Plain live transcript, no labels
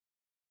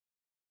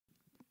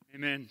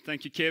Amen.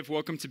 Thank you, Kev.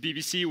 Welcome to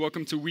BBC.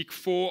 Welcome to week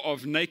 4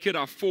 of Naked,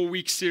 our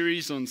 4-week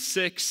series on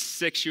sex,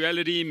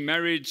 sexuality,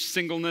 marriage,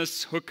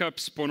 singleness,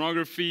 hookups,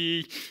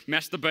 pornography,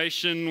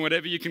 masturbation,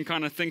 whatever you can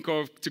kind of think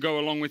of to go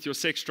along with your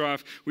sex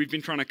drive. We've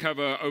been trying to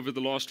cover over the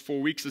last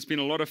 4 weeks. It's been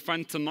a lot of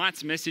fun.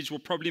 Tonight's message will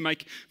probably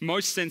make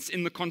most sense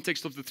in the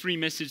context of the 3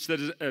 messages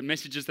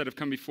that have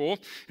come before.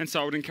 And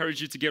so I would encourage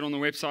you to get on the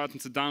website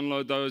and to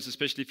download those,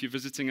 especially if you're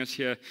visiting us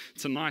here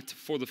tonight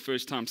for the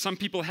first time. Some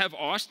people have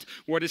asked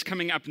what is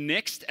coming up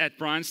next at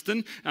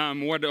Bryanston.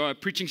 What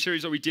preaching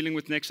series are we dealing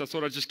with next? I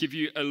thought I'd just give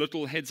you a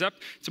little heads up.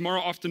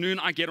 Tomorrow afternoon,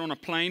 I get on a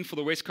plane for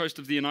the west coast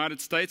of the United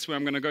States, where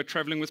I'm going to go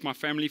traveling with my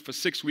family for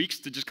 6 weeks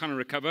to just kind of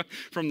recover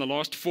from the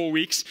last 4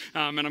 weeks.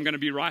 And I'm going to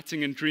be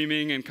writing and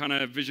dreaming and kind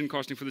of vision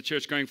casting for the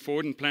church going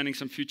forward and planning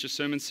some future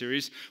sermon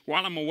series.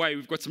 While I'm away,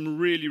 we've got some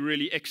really,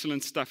 really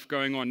excellent stuff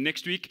going on.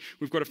 Next week,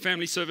 we've got a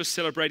family service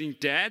celebrating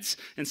dads.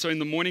 And so in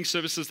the morning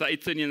services, the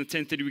 8:30 and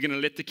the 10:30, we're going to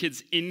let the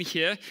kids in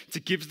here to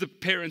give the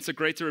parents a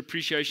greater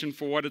appreciation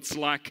for what it's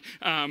like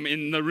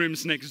in the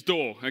rooms next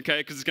door, okay?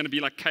 Because it's going to be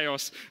like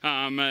chaos.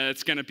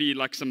 It's going to be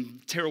like some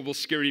terrible,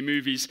 scary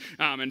movies.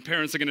 And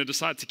parents are going to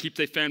decide to keep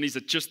their families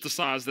at just the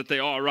size that they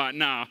are right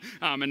now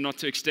and not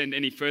to extend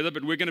any further.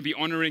 But we're going to be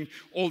honoring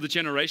all the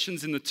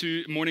generations in the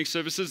 2 morning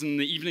services. And in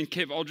the evening,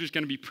 Kev Aldridge is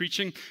going to be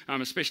preaching,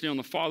 especially on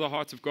the Father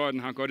heart of God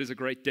and how God is a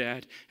great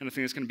dad. And I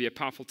think it's going to be a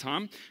powerful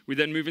time. We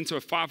then move into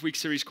a 5-week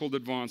series called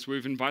Advance.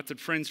 We've invited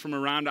friends from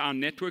around our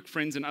network,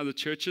 friends in other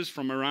churches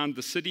from around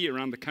the city,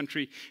 around the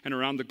country, and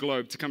around the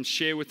globe to come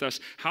share with us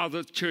how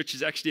the church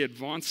is actually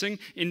advancing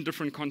in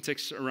different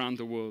contexts around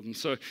the world. And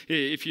so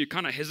if you're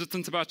kind of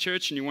hesitant about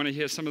church and you want to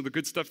hear some of the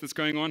good stuff that's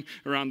going on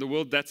around the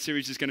world, that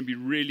series is going to be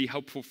really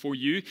helpful for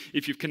you.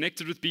 If you've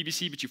connected with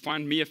BBC but you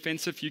find me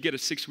offensive, you get a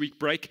 6-week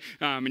break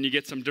and you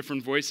get some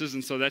different voices,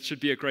 and so that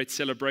should be a great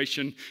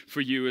celebration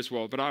for you as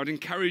well. But I would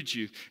encourage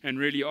you and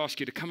really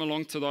ask you to come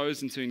along to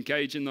those and to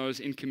engage in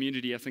those in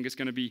community. I think it's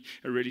going to be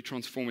a really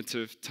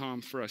transformative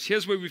time for us.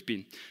 Here's where we've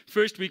been.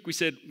 First week we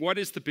said, what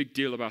is the big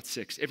deal about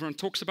sex? Everyone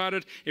talks about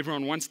it,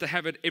 everyone wants to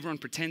have it, everyone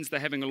pretends they're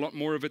having a lot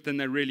more of it than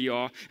they really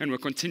are, and we're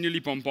continually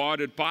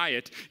bombarded by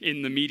it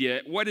in the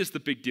media. What is the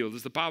big deal?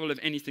 Does the Bible have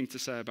anything to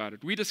say about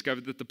it? We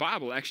discovered that the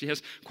Bible actually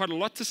has quite a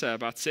lot to say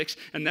about sex,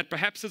 and that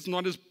perhaps it's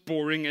not as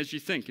boring as you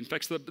think. In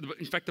fact,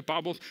 the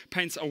Bible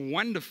paints a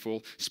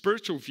wonderful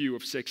spiritual view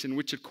of sex in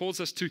which it calls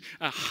us to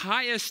a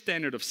higher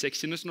standard of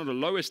sexiness, not a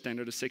lower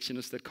standard of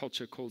sexiness that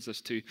culture calls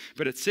us to.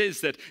 But it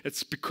says that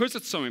it's because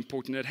it's so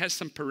important, it has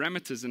some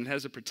parameters and it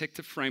has a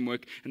protective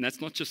framework, and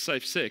that's not just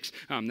safe sex,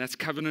 that's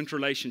covenant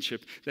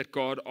relationship that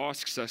God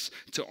asks us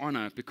to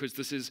honor, because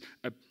this is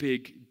a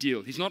big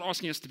deal. He's not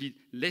asking us to be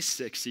less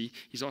sexy,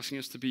 he's asking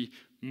us to be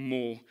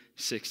more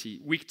sexy.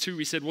 Week 2,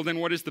 we said, well, then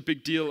what is the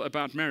big deal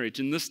about marriage?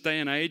 In this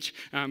day and age,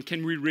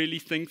 can we really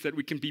think that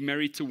we can be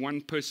married to one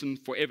person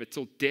forever,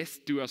 till death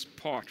do us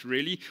part,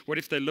 really? What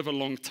if they live a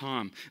long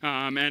time?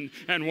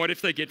 And what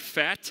if they get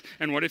fat?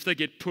 And what if they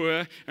get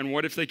poor? And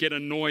what if they get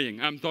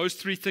annoying? Those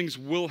 3 things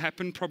will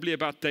happen probably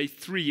about day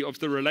 3 of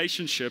the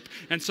relationship.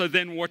 And so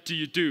then what do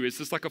you do? Is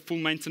this like a full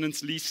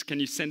maintenance lease? Can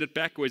you send it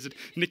back? Or is it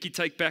Nicky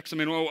take backs? I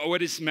mean, well,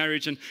 what is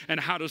marriage and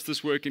how does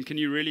this work? And can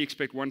you really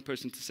expect one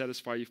person to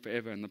satisfy you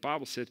forever? And the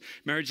Bible said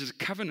marriage is a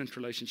covenant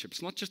relationship.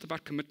 It's not just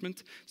about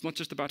commitment. It's not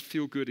just about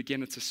feel good.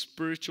 Again, it's a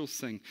spiritual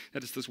thing.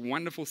 That is this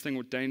wonderful thing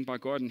ordained by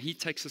God. And he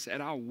takes us at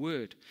our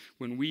word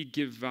when we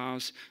give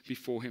vows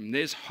before him.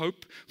 There's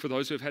hope for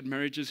those who have had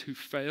marriages who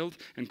failed.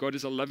 And God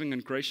is a loving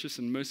and gracious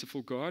and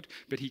merciful God.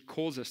 But he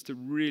calls us to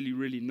really,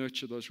 really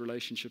nurture those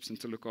relationships and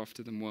to look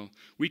after them well.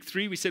 Week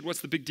 3, we said,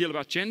 what's the big deal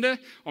about gender?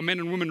 Are men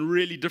and women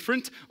really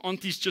different? Aren't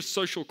these just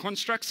social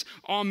constructs?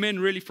 Are men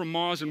really from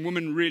Mars and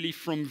women really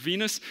from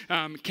Venus?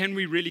 Can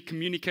we really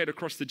communicate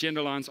across the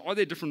gender lines? Are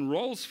there different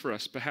roles for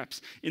us,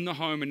 perhaps, in the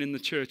home and in the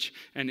church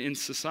and in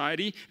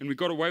society? And we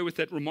got away with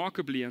that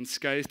remarkably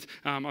unscathed.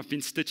 I've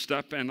been stitched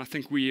up, and I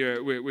think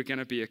we're going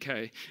to be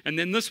okay. And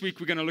then this week,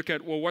 we're going to look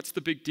at, well, what's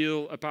the big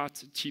deal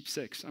about cheap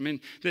sex? I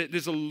mean,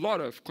 there's a lot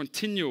of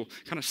continual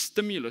kind of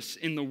stimulus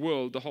in the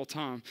world the whole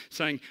time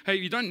saying, hey,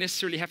 you don't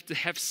necessarily have to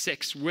have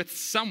sex with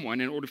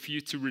someone in order for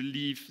you to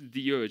relieve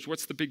the urge.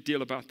 What's the big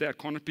deal about that?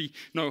 Can't it be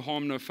no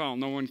harm, no foul?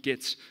 No one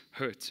gets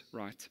hurt,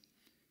 right?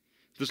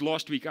 This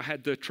last week, I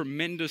had the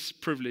tremendous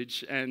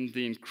privilege and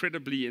the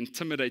incredibly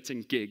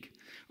intimidating gig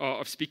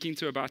of speaking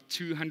to about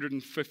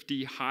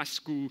 250 high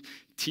school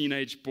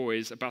teenage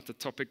boys about the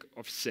topic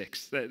of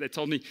sex. They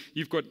told me,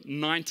 you've got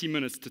 90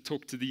 minutes to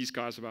talk to these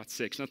guys about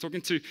sex. Now,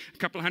 talking to a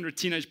couple of hundred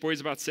teenage boys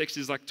about sex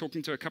is like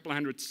talking to a couple of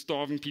hundred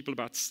starving people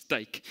about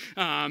steak.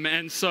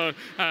 And so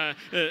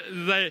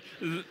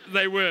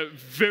they were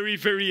very,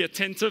 very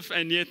attentive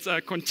and yet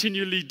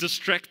continually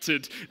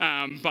distracted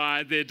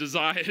by their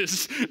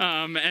desires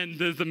and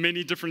the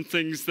many different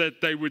things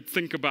that they would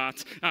think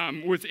about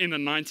within a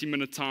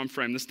 90-minute time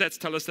frame. The stats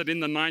tell us that in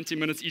the 90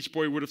 minutes, each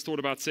boy would have thought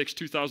about sex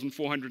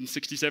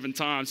 2,467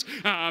 times.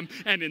 And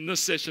in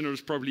this session, it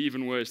was probably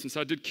even worse. And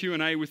so I did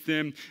Q&A with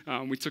them.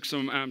 We took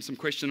some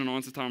question and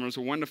answer time. It was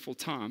a wonderful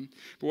time.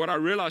 But what I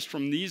realized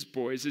from these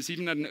boys is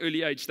even at an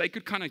early age, they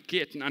could kind of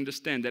get and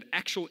understand that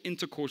actual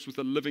intercourse with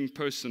a living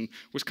person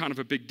was kind of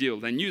a big deal.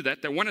 They knew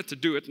that. They wanted to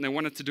do it, and they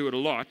wanted to do it a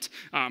lot.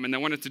 And they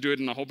wanted to do it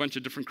in a whole bunch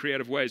of different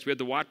creative ways. We had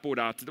the whiteboard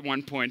out at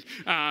one point.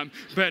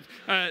 But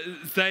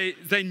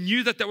they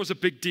knew that was a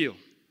big deal.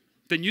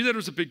 They knew that it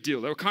was a big deal.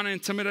 They were kind of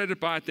intimidated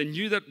by it. They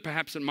knew that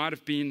perhaps it might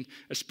have been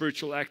a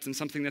spiritual act and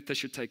something that they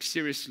should take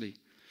seriously.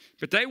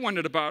 But they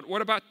wondered about,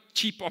 what about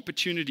cheap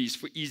opportunities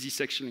for easy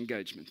sexual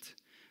engagement?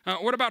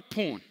 What about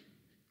porn?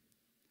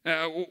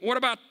 What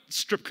about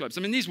strip clubs?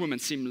 I mean, these women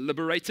seem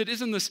liberated.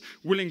 Isn't this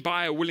willing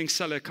buyer, willing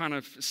seller kind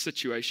of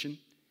situation?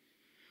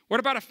 What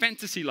about a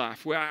fantasy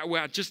life where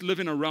I just live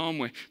in a realm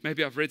where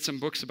maybe I've read some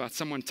books about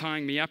someone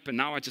tying me up and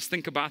now I just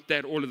think about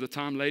that all of the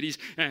time, ladies,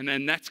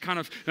 and that's kind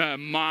of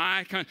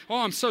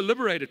I'm so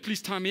liberated, please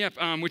tie me up,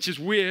 which is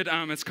weird.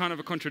 It's kind of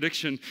a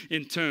contradiction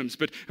in terms.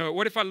 But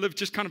what if I live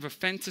just kind of a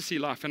fantasy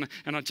life and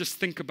I just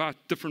think about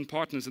different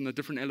partners and the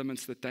different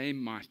elements that they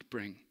might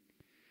bring?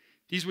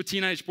 These were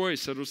teenage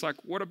boys, so it was like,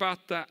 what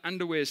about the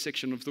underwear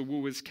section of the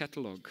Woolworths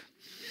catalog?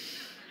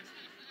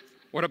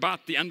 What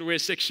about the underwear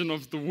section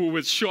of the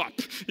Woolworths shop?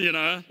 You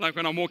know, like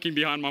when I'm walking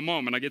behind my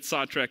mom and I get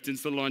sidetracked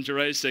into the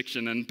lingerie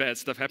section and bad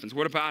stuff happens.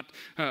 What about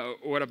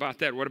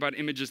that? What about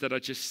images that I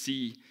just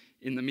see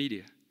in the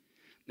media?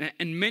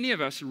 And many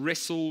of us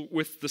wrestle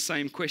with the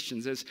same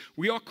questions as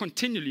we are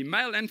continually,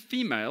 male and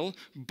female,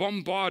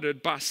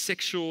 bombarded by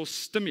sexual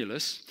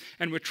stimulus,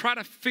 and we're trying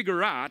to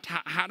figure out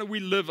how do we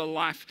live a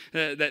life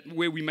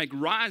where we make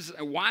wise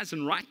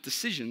and right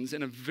decisions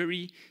in a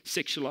very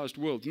sexualized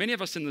world. Many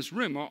of us in this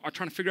room are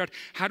trying to figure out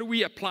how do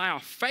we apply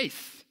our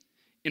faith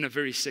in a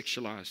very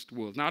sexualized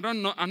world. Now,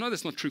 I know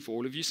that's not true for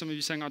all of you. Some of you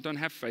are saying, I don't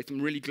have faith.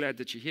 I'm really glad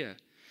that you're here.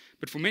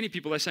 But for many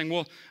people, they're saying,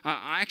 well,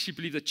 I actually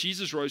believe that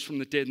Jesus rose from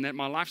the dead and that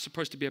my life's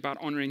supposed to be about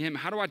honoring him.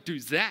 How do I do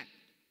that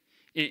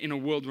in a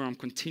world where I'm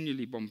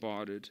continually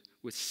bombarded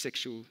with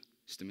sexual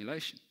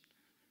stimulation?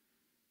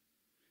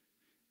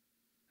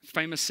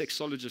 Famous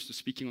sexologist was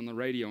speaking on the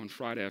radio on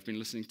Friday. I've been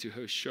listening to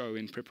her show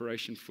in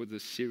preparation for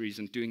this series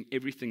and doing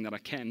everything that I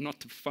can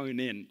not to phone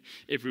in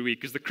every week,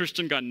 because the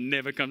Christian guy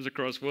never comes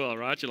across well,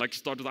 right? You like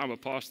start with, I'm a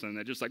pastor, and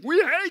they're just like, we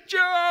hate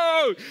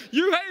you!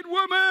 You hate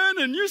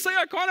women, and you say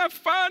I can't have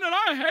fun, and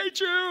I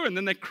hate you! And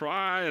then they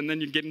cry, and then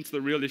you get into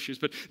the real issues.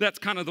 But that's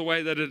kind of the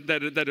way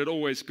that it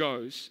always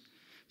goes.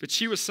 But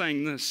she was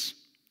saying this.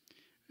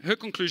 Her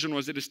conclusion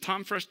was, it is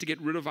time for us to get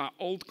rid of our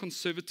old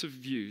conservative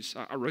views.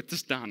 I wrote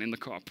this down in the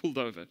car, pulled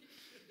over.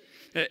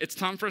 It's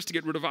time for us to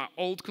get rid of our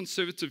old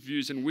conservative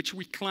views in which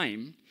we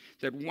claim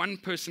that one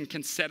person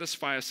can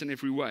satisfy us in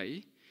every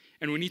way,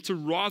 and we need to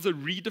rather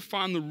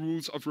redefine the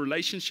rules of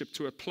relationship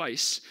to a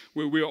place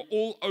where we are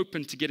all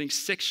open to getting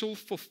sexual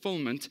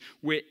fulfillment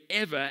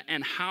wherever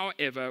and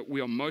however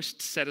we are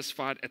most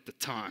satisfied at the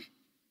time.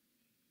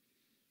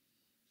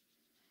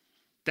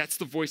 That's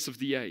the voice of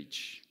the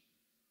age.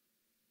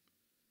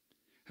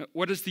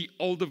 What does the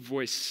older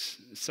voice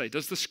say?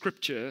 Does the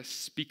scripture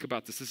speak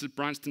about this? This is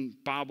Bryanston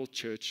Bible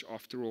Church,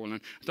 after all. And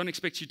I don't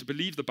expect you to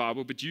believe the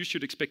Bible, but you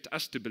should expect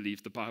us to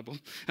believe the Bible.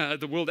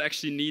 The world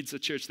actually needs a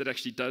church that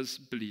actually does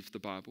believe the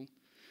Bible.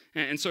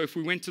 And so if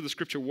we went to the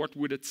scripture, what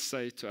would it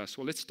say to us?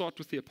 Well, let's start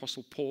with the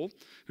Apostle Paul,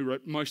 who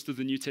wrote most of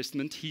the New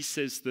Testament. He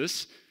says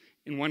this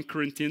in 1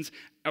 Corinthians,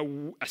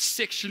 a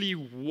sexually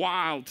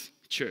wild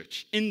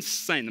church.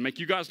 Insane. They make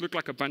you guys look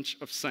like a bunch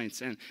of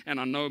saints. And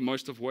I know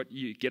most of what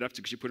you get up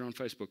to because you put it on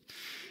Facebook.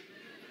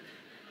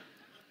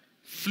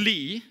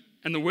 Flee,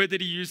 and the word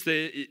that he used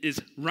there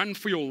is run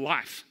for your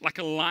life, like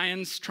a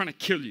lion's trying to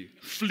kill you.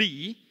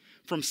 Flee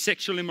from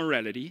sexual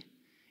immorality.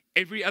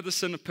 Every other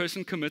sin a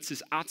person commits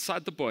is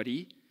outside the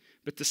body,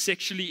 but the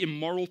sexually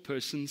immoral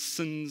person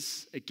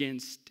sins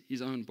against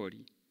his own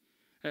body.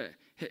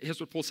 Here's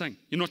what Paul's saying.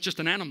 You're not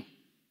just an animal.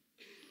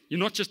 You're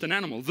not just an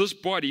animal. This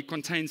body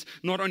contains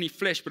not only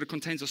flesh, but it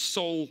contains a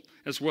soul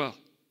as well.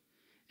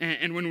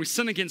 And when we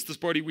sin against this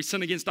body, we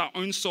sin against our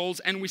own souls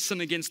and we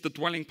sin against the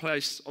dwelling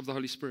place of the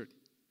Holy Spirit.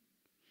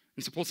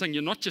 And so Paul's saying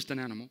you're not just an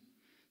animal.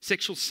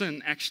 Sexual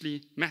sin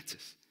actually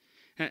matters.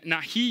 Now,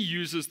 he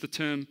uses the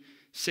term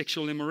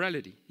sexual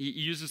immorality. He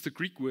uses the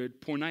Greek word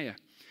porneia.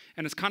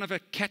 And it's kind of a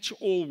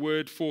catch-all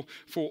word for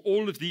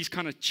all of these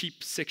kind of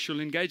cheap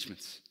sexual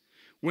engagements.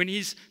 When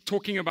he's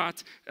talking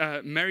about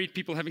married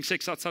people having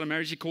sex outside of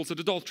marriage, he calls it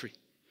adultery.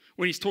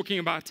 When he's talking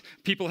about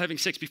people having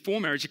sex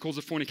before marriage, he calls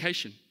it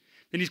fornication.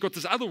 Then he's got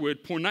this other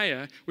word,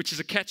 porneia, which is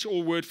a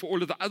catch-all word for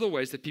all of the other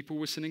ways that people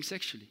were sinning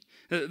sexually.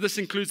 This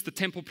includes the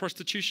temple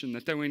prostitution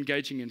that they were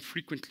engaging in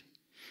frequently.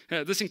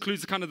 This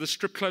includes the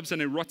strip clubs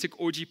and erotic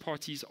orgy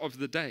parties of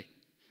the day.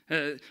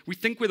 We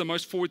think we're the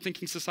most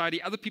forward-thinking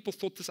society. Other people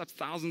thought this up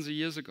thousands of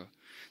years ago.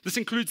 This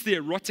includes the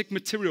erotic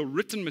material,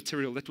 written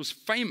material that was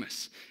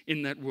famous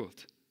in that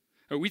world.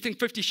 We think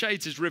 50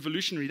 Shades is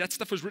revolutionary. That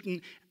stuff was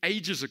written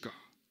ages ago.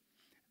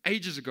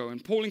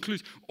 And Paul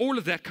includes all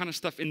of that kind of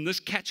stuff in this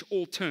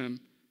catch-all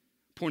term,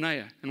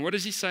 Porneia. And what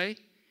does he say?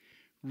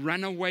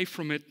 Run away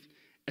from it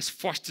as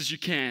fast as you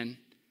can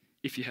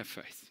if you have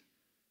faith.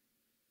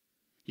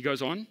 He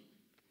goes on,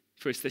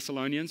 1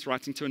 Thessalonians,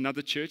 writing to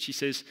another church, he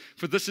says,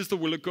 for this is the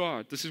will of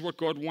God. This is what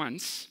God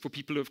wants for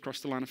people who have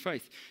crossed the line of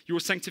faith. Your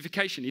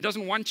sanctification. He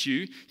doesn't want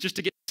you just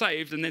to get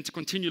saved and then to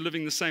continue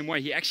living the same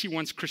way. He actually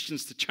wants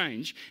Christians to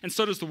change, and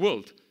so does the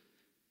world.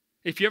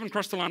 If you haven't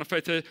crossed the line of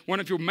faith,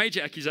 one of your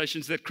major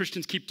accusations is that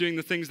Christians keep doing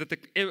the things that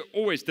they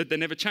always did, they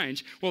never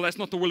change. Well, that's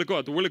not the will of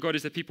God. The will of God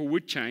is that people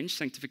would change,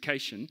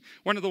 sanctification.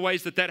 One of the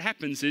ways that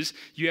happens is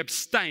you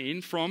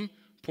abstain from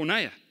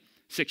porneia,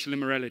 sexual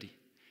immorality.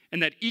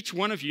 And that each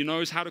one of you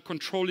knows how to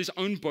control his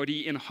own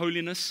body in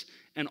holiness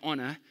and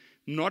honor,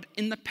 not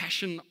in the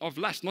passion of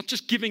lust, not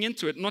just giving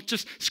into it, not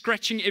just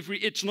scratching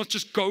every itch, not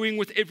just going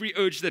with every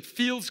urge that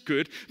feels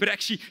good, but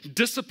actually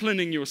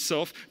disciplining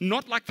yourself,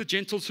 not like the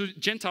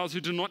Gentiles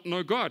who do not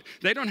know God.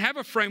 They don't have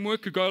a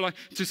framework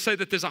to say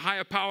that there's a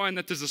higher power and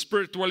that there's a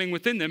spirit dwelling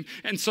within them,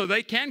 and so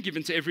they can give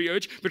into every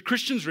urge, but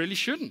Christians really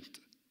shouldn't.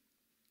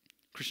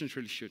 Christians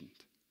really shouldn't.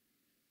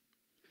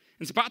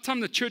 It's about time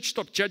the church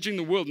stopped judging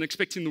the world and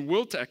expecting the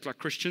world to act like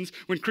Christians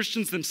when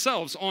Christians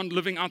themselves aren't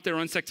living out their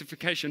own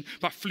sanctification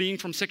by fleeing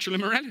from sexual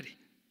immorality.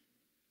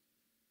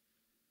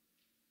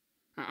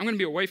 I'm going to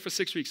be away for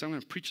 6 weeks. I'm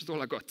going to preach with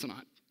all I got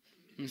tonight.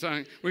 And so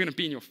we're going to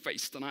be in your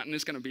face tonight, and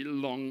it's going to be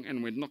long,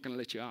 and we're not going to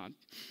let you out.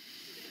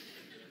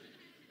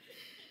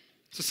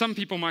 So some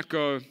people might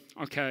go,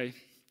 okay,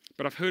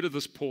 but I've heard of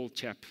this Paul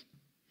chap.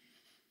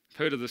 I've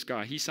heard of this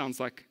guy. He sounds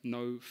like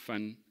no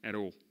fun at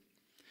all.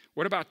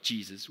 What about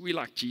Jesus? We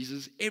like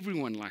Jesus.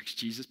 Everyone likes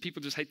Jesus.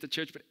 People just hate the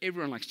church, but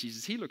everyone likes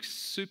Jesus. He looks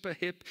super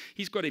hip.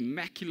 He's got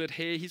immaculate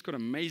hair. He's got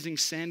amazing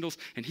sandals.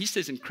 And he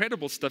says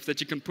incredible stuff that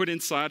you can put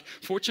inside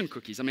fortune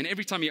cookies. I mean,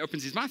 every time he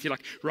opens his mouth, you're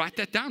like, write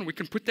that down. We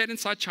can put that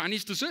inside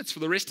Chinese desserts for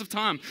the rest of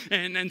time.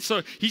 And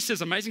so he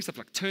says amazing stuff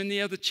like turn the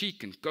other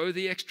cheek and go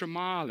the extra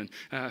mile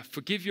and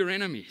forgive your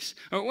enemies.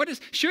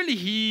 Surely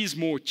he's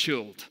more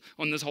chilled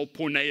on this whole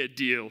porneia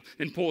deal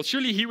than Paul.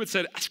 Surely he would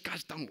say,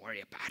 guys, don't worry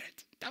about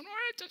it. Don't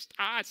worry,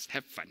 just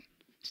have fun.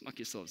 Just knock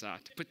yourselves out.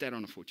 Put that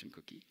on a fortune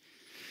cookie.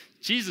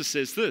 Jesus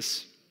says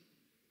this,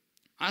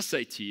 I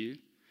say to you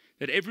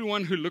that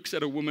everyone who looks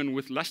at a woman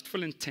with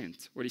lustful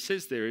intent, what he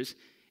says there is,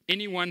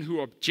 anyone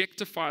who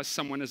objectifies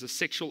someone as a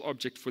sexual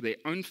object for their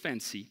own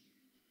fancy.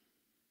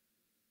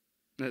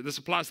 Now, this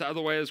applies the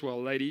other way as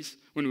well, ladies.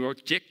 When we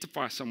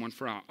objectify someone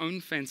for our own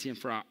fancy and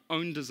for our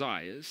own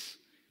desires,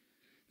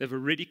 they've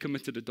already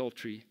committed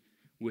adultery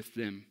with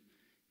them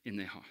in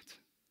their heart.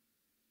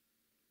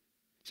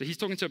 So he's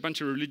talking to a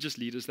bunch of religious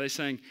leaders. They're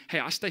saying,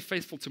 hey, I stay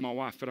faithful to my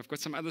wife, but I've got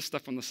some other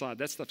stuff on the side.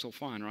 That stuff's all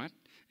fine, right?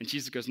 And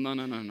Jesus goes, no.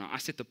 I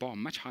set the bar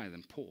much higher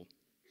than Paul.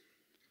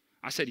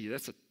 I say to you,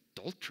 that's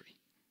adultery.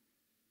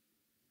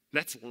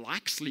 That's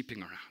like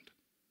sleeping around.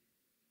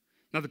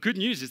 Now, the good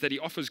news is that he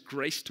offers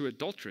grace to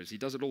adulterers. He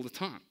does it all the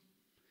time.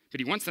 But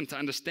he wants them to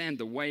understand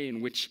the way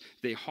in which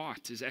their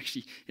heart is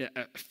actually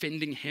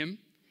offending him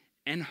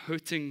and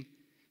hurting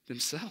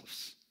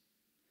themselves.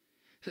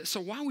 So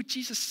why would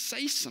Jesus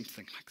say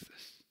something like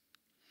this?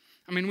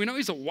 I mean, we know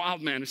he's a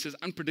wild man who says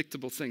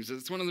unpredictable things.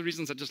 It's one of the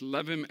reasons I just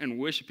love him and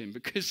worship him,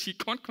 because you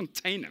can't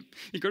contain him.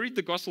 You go read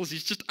the Gospels,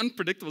 he's just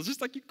unpredictable. It's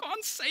just like, you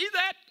can't say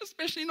that,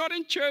 especially not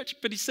in church,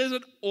 but he says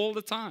it all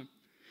the time.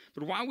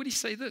 But why would he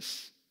say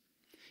this?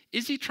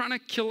 Is he trying to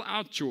kill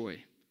our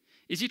joy?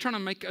 Is he trying to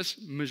make us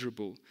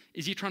miserable?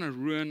 Is he trying to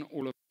ruin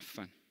all of our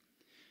fun?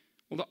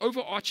 Well, the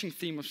overarching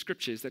theme of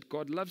Scripture is that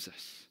God loves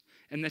us,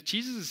 and that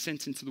Jesus is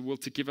sent into the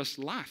world to give us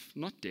life,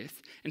 not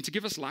death, and to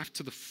give us life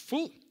to the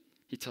full,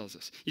 he tells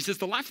us. He says,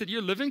 the life that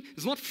you're living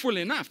is not full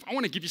enough. I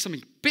want to give you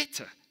something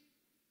better.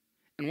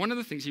 And one of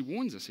the things he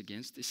warns us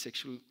against is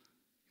sexual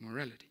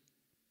immorality.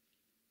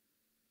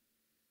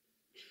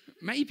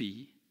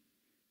 Maybe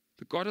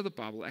the God of the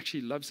Bible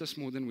actually loves us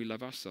more than we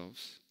love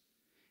ourselves.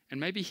 And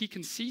maybe he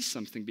can see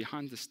something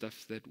behind the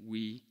stuff that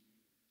we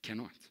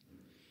cannot.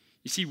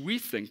 You see, we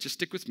think, just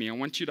stick with me, I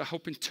want you to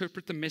help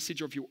interpret the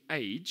message of your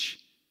age.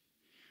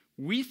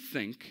 We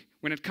think,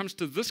 when it comes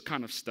to this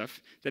kind of stuff,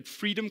 that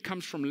freedom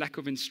comes from lack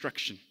of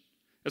instruction.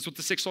 That's what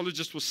the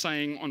sexologist was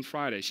saying on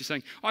Friday. She's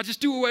saying,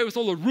 just do away with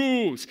all the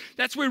rules.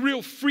 That's where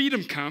real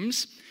freedom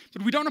comes.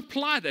 But we don't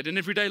apply that in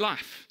everyday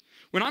life.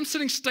 When I'm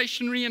sitting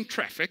stationary in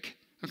traffic,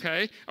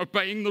 okay,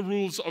 obeying the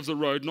rules of the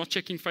road, not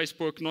checking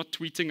Facebook, not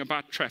tweeting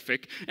about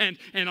traffic, and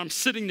I'm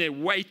sitting there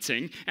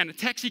waiting, and a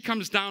taxi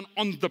comes down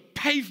on the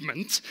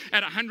pavement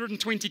at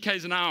 120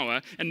 k's an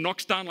hour and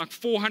knocks down like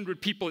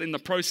 400 people in the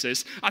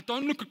process, I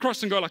don't look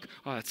across and go like,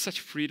 it's such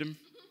freedom.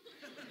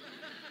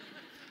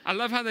 I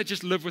love how they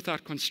just live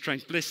without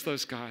constraint. Bless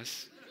those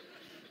guys.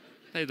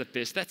 They're the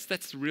best.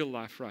 That's real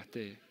life right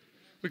there.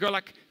 We go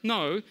like,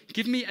 no,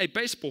 give me a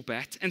baseball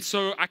bat, and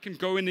so I can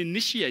go and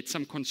initiate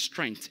some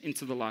constraint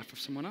into the life of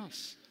someone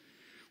else.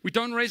 We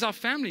don't raise our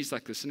families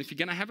like this, and if you're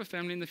going to have a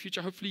family in the future,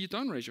 hopefully you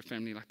don't raise your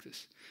family like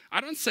this.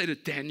 I don't say to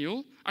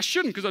Daniel, I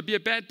shouldn't because I'd be a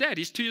bad dad.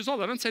 He's 2 years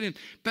old. I don't say to him,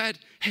 Bad,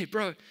 hey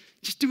bro,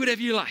 just do whatever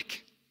you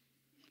like.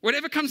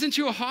 Whatever comes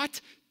into your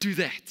heart, do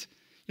that.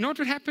 You know what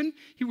would happen?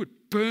 He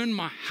would burn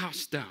my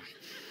house down.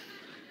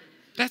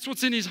 That's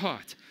what's in his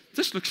heart.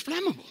 This looks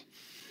flammable.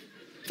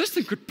 This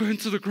thing could burn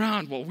to the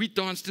ground while we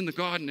danced in the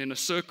garden in a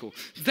circle.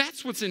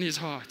 That's what's in his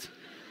heart.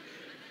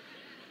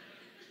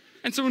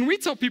 And so when we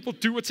tell people,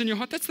 do what's in your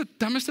heart, that's the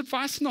dumbest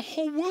advice in the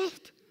whole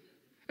world.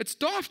 It's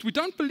daft. We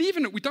don't believe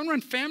in it. We don't run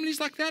families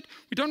like that.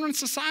 We don't run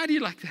society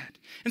like that.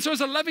 And so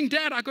as a loving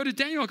dad, I go to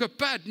Daniel, I go,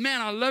 Bud,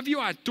 man, I love you.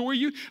 I adore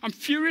you. I'm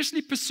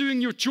furiously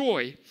pursuing your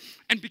joy.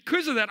 And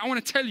because of that, I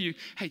want to tell you,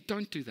 hey,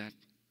 don't do that.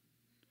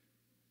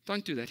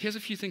 Don't do that. Here's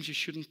a few things you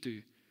shouldn't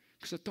do,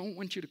 because I don't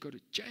want you to go to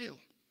jail.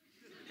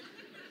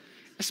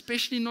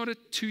 Especially not at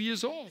 2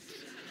 years old.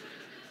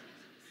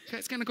 Okay,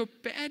 it's going to go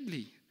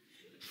badly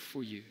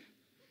for you.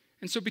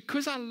 And so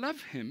because I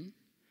love him,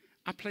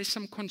 I place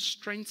some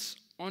constraints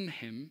on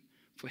him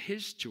for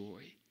his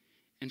joy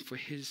and for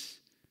his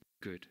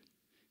good.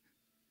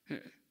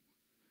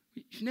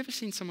 You've never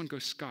seen someone go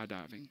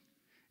skydiving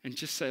and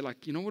just say,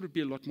 like, you know what would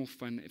be a lot more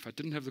fun if I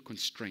didn't have the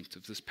constraint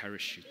of this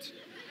parachute?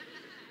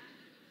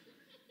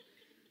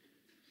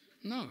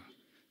 No.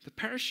 The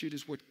parachute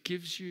is what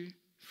gives you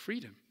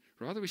freedom.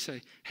 Rather we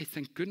say, hey,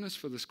 thank goodness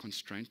for this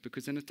constraint,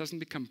 because then it doesn't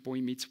become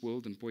boy meets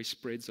world and boy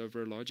spreads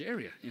over a large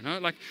area. You know,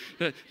 like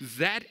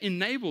that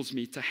enables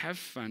me to have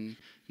fun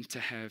and to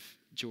have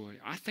joy.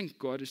 I think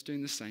God is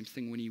doing the same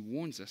thing when he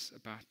warns us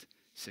about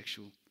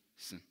sexual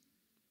sin.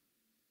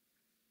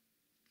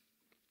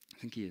 I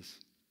think he is.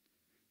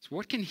 So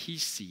what can he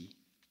see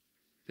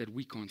that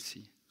we can't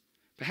see?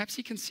 Perhaps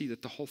he can see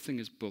that the whole thing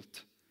is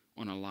built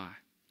on a lie,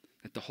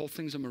 that the whole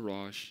thing's a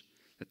mirage,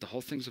 that the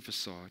whole thing's a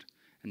facade,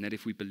 and that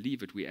if we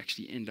believe it, we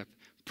actually end up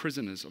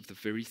prisoners of the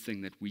very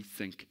thing that we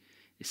think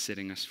is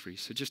setting us free.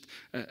 So just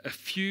a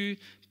few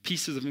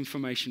pieces of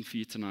information for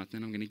you tonight,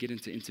 then I'm going to get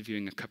into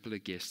interviewing a couple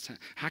of guests.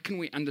 How can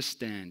we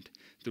understand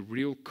the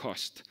real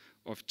cost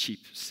of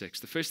cheap sex?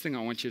 The first thing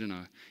I want you to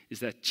know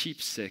is that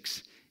cheap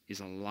sex is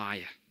a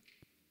liar.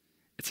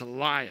 It's a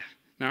liar.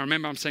 Now,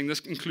 remember, I'm saying this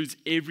includes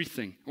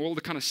everything, all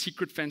the kind of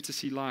secret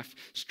fantasy life,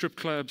 strip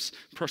clubs,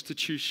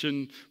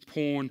 prostitution,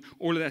 porn,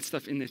 all of that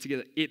stuff in there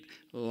together. It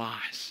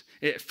lies.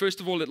 First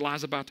of all, it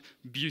lies about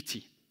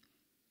beauty.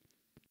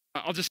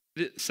 I'll just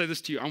say this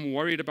to you. I'm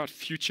worried about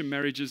future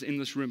marriages in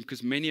this room,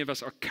 because many of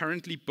us are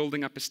currently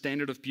building up a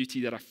standard of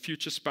beauty that our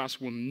future spouse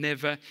will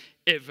never,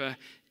 ever,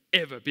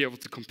 ever be able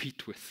to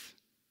compete with.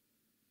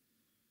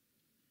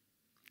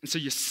 And so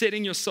you're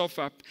setting yourself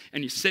up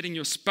and you're setting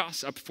your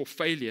spouse up for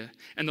failure.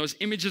 And those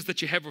images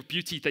that you have of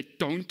beauty, they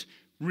don't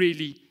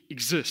really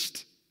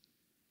exist.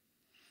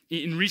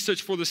 In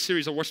research for this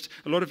series, I watched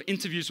a lot of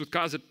interviews with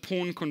guys at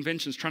porn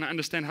conventions trying to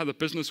understand how the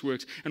business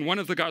works. And one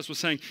of the guys was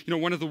saying, you know,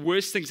 one of the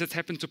worst things that's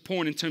happened to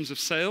porn in terms of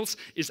sales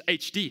is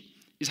HD,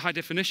 is high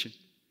definition.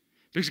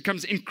 Because it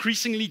becomes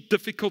increasingly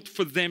difficult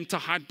for them to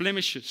hide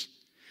blemishes.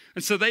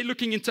 And so they're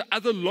looking into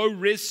other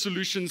low-res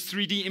solutions,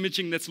 3D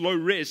imaging that's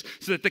low-res,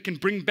 so that they can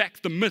bring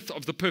back the myth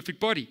of the perfect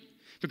body.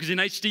 Because in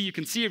HD, you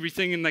can see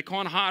everything, and they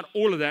can't hide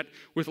all of that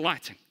with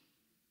lighting.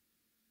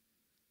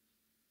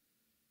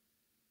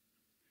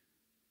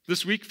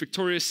 This week,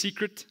 Victoria's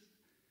Secret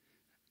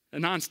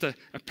announced a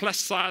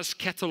plus-size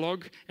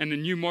catalog and a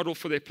new model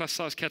for their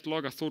plus-size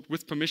catalog. I thought,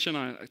 with permission,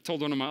 I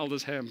told one of my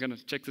elders, hey, I'm going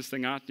to check this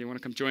thing out. Do you want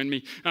to come join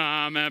me?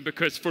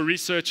 Because for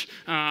research,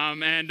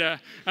 let's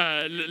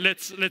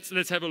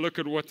have a look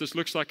at what this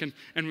looks like. And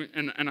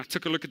I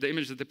took a look at the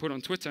image that they put on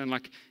Twitter, and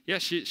like, yeah,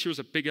 she was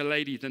a bigger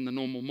lady than the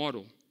normal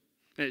model.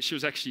 She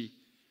was actually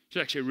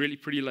a really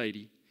pretty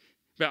lady.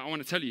 But I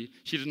want to tell you,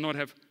 she did not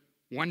have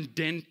one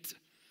dent,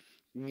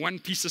 one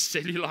piece of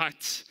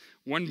cellulite,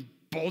 one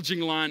bulging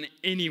line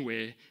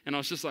anywhere. And I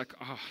was just like,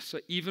 oh, so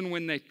even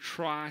when they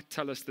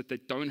tell us that they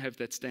don't have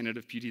that standard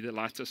of beauty, they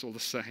lie to us all the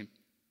same.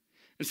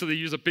 And so they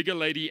use a bigger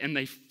lady and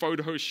they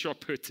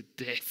Photoshop her to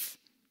death.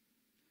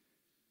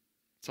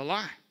 It's a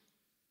lie.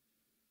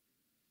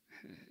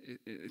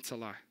 It's a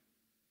lie.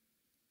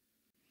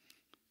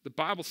 The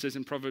Bible says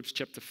in Proverbs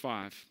chapter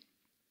 5,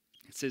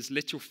 it says,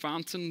 let your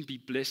fountain be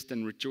blessed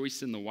and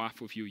rejoice in the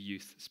wife of your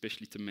youth,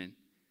 especially to men.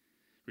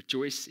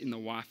 Rejoice in the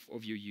wife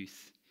of your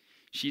youth.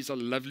 She's a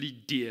lovely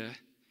deer,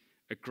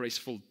 a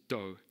graceful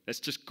doe. That's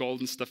just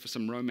golden stuff for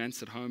some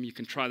romance at home. You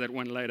can try that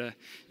one later.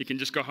 You can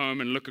just go home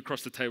and look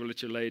across the table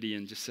at your lady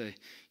and just say,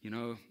 you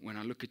know, when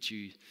I look at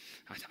you,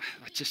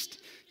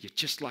 you're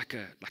just like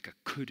a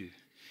kudu.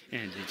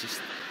 And you're just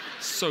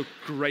so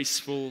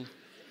graceful.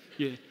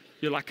 You've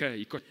got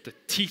the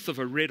teeth of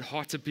a red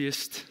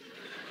hartebeest.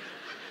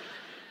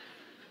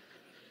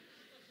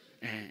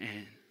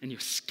 And your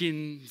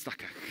skin is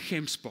like a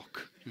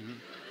gemsbok. You know?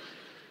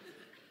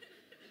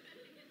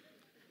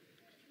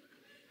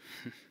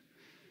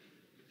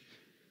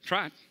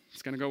 Try it.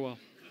 It's going to go well.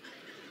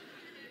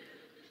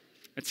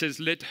 It says,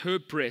 let her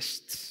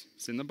breasts,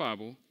 it's in the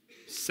Bible,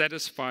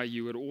 satisfy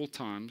you at all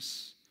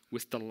times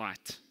with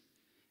delight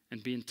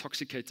and be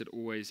intoxicated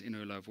always in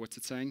her love. What's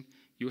it saying?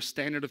 Your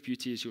standard of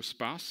beauty is your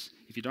spouse.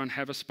 If you don't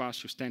have a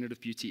spouse, your standard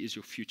of beauty is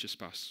your future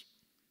spouse.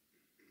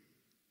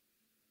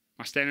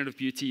 My standard of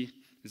beauty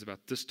is about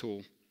this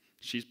tall.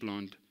 She's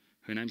blonde.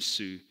 Her name's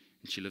Sue,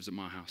 and she lives at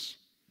my house.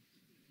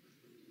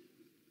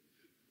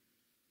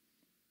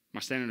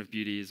 My standard of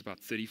beauty is about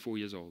 34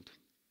 years old,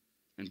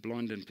 and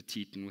blonde and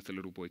petite and with a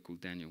little boy called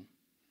Daniel.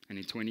 And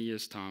in 20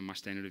 years' time, my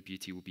standard of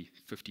beauty will be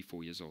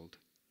 54 years old,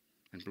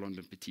 and blonde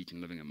and petite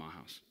and living in my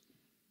house.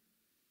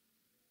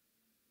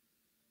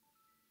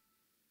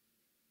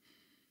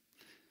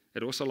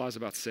 It also lies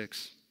about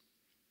sex.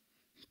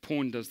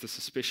 Porn does this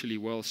especially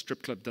well.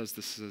 Strip club does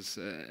this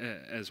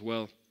as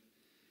well.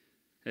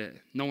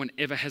 No one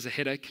ever has a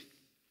headache.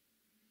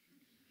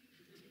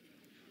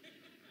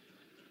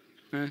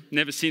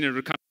 Never seen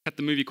it. Cut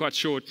the movie quite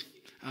short.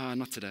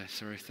 Not today.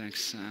 Sorry,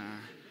 thanks.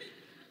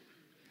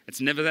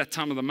 It's never that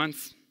time of the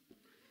month.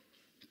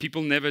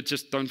 People never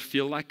just don't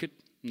feel like it.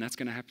 And that's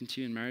going to happen to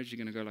you in marriage. You're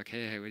going to go like,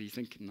 hey, what do you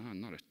think? No,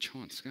 not a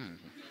chance. Go.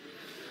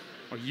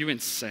 Are you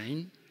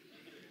insane?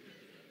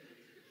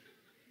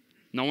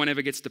 No one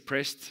ever gets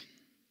depressed.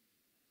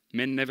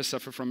 Men never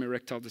suffer from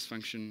erectile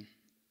dysfunction.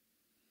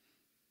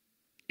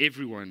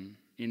 Everyone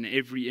in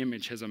every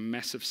image has a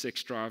massive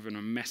sex drive and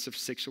a massive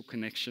sexual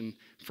connection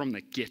from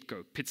the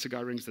get-go. Pizza guy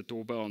rings the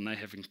doorbell and they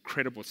have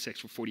incredible sex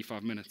for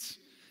 45 minutes.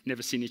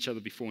 Never seen each other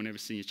before, never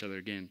seen each other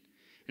again.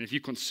 And if you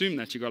consume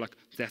that, you go like,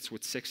 that's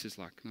what sex is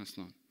like. No, it's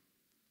not.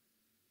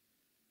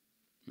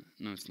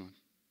 No, it's not.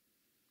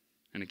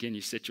 And again,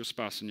 you set your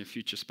spouse and your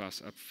future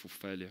spouse up for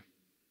failure.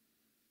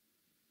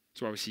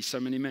 That's why we see so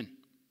many men.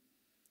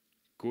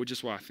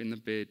 Gorgeous wife in the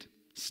bed,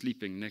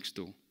 sleeping next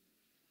door,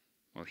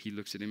 while he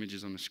looks at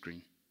images on the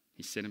screen.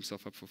 He set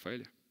himself up for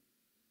failure.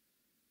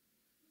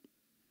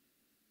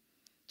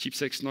 Cheap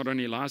sex not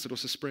only lies, it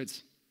also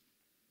spreads.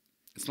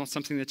 It's not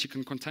something that you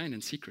can contain in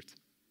secret.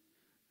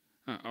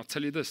 I'll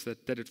tell you this,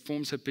 that it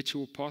forms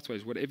habitual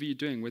pathways. Whatever you're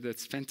doing, whether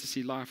it's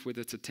fantasy life, whether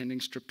it's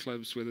attending strip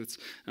clubs, whether it's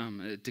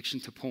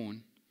addiction to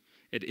porn,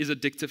 it is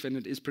addictive and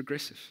it is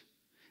progressive.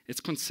 It's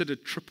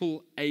considered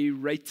AAA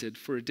rated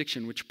for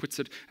addiction, which puts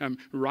it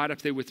right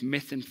up there with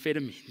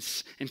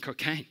methamphetamines and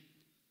cocaine.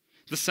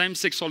 The same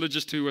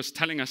sexologist who was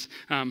telling us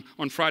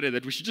on Friday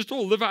that we should just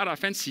all live out our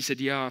fantasy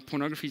said, yeah,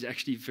 pornography is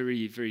actually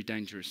very, very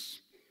dangerous.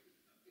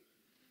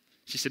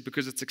 She said,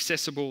 because it's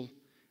accessible,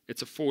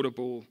 it's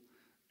affordable,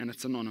 and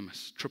it's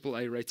anonymous.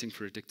 AAA rating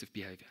for addictive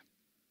behavior.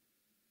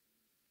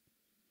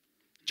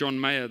 John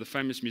Mayer, the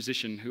famous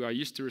musician who I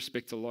used to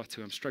respect a lot,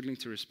 who I'm struggling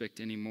to respect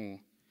anymore,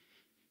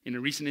 in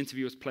a recent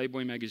interview with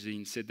Playboy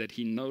magazine, said that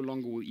he no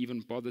longer will even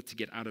bother to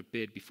get out of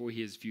bed before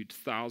he has viewed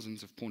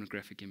thousands of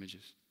pornographic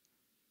images.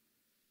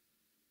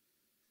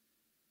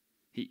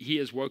 He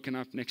has woken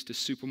up next to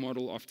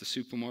supermodel after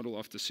supermodel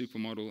after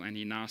supermodel, and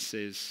he now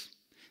says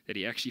that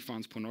he actually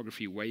finds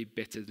pornography way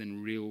better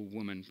than real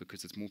women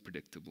because it's more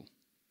predictable.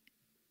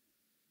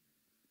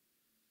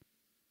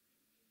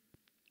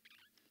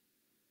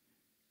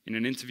 In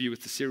an interview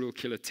with the serial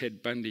killer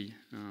Ted Bundy,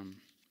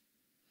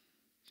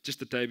 just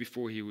the day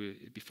before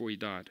he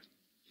died,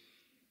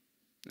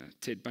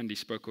 Ted Bundy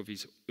spoke of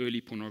his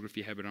early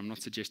pornography habit. I'm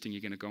not suggesting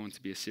you're going to go on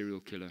to be a serial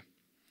killer.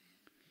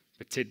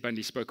 But Ted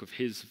Bundy spoke of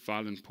his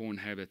violent porn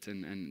habit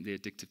and the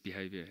addictive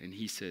behavior. And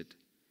he said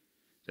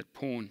that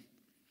porn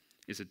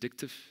is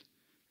addictive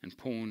and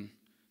porn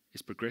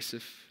is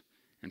progressive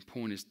and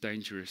porn is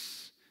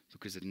dangerous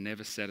because it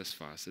never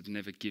satisfies. It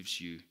never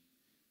gives you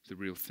the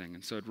real thing.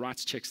 And so it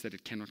writes checks that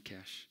it cannot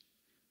cash.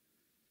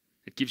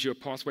 It gives you a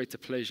pathway to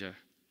pleasure,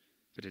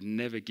 but it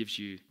never gives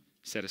you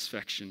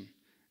satisfaction.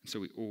 And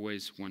so we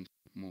always want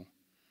more.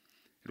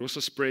 It also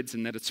spreads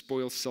in that it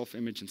spoils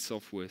self-image and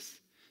self-worth.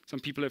 Some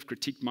people have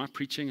critiqued my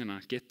preaching, and I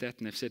get that,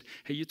 and they've said,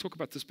 hey, you talk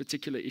about this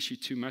particular issue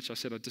too much. I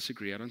said, I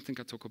disagree. I don't think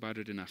I talk about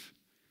it enough.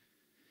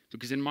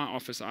 Because in my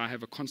office, I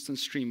have a constant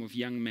stream of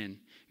young men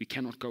who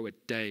cannot go a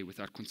day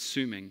without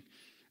consuming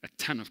a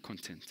ton of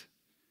content.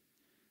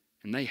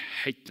 And they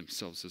hate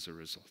themselves as a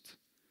result.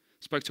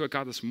 Spoke to a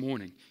guy this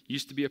morning,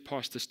 used to be a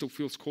pastor, still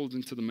feels called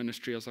into the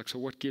ministry. I was like, so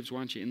what gives? Why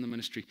aren't you in the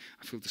ministry?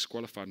 I feel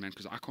disqualified, man,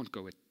 because I can't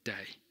go a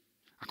day.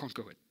 I can't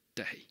go a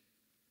day.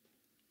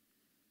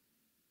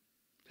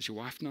 Does your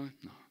wife know?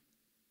 No.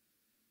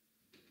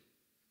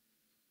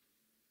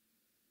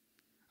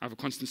 I have a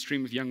constant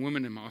stream of young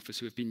women in my office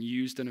who have been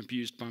used and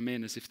abused by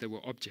men as if they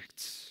were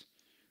objects.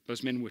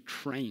 Those men were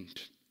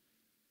trained.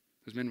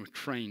 Those men were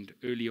trained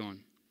early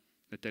on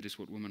that is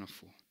what women are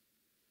for.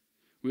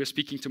 We are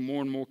speaking to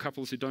more and more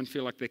couples who don't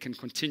feel like they can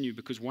continue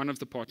because one of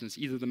the partners,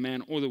 either the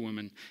man or the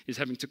woman, is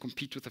having to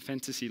compete with a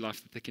fantasy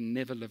life that they can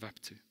never live up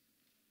to.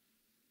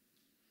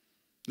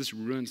 This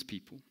ruins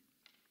people.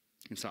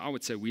 And so I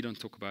would say we don't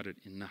talk about it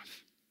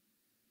enough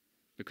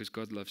because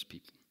God loves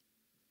people.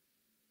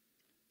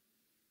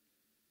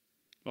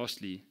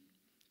 Lastly,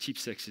 cheap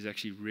sex is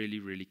actually really,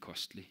 really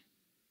costly.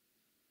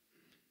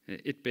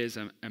 It bears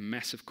a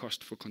massive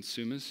cost for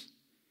consumers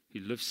who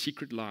live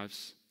secret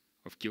lives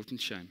of guilt and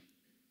shame.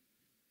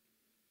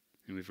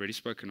 And we've already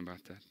spoken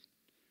about that.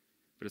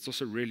 But it's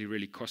also really,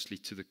 really costly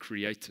to the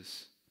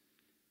creators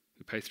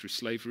who pay through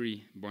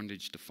slavery,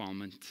 bondage,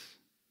 defilement,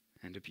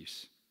 and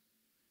abuse.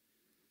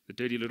 The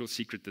dirty little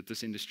secret that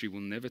this industry will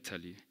never tell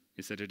you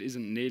is that it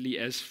isn't nearly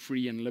as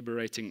free and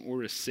liberating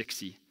or as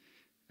sexy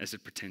as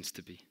it pretends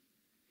to be.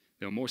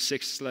 There are more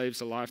sex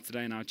slaves alive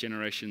today in our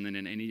generation than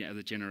in any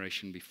other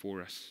generation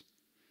before us.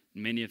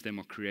 Many of them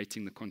are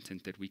creating the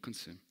content that we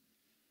consume.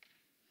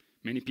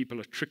 Many people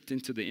are tricked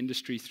into the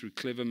industry through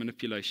clever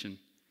manipulation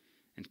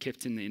and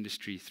kept in the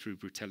industry through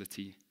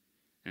brutality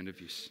and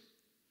abuse.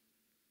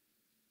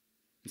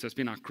 And so it's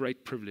been our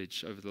great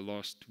privilege over the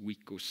last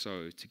week or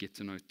so to get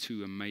to know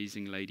two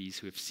amazing ladies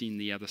who have seen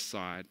the other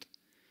side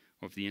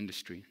of the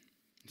industry.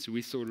 And so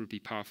we thought it would be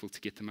powerful to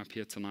get them up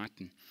here tonight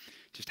and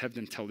just have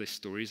them tell their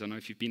stories. I know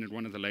if you've been at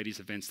one of the ladies'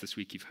 events this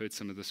week, you've heard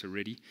some of this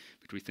already,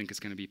 but we think it's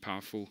going to be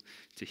powerful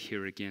to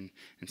hear again.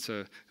 And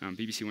so,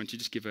 BBC, why don't you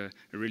just give a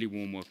really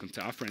warm welcome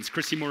to our friends,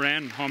 Crissy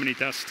Moran and Harmony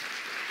Dust.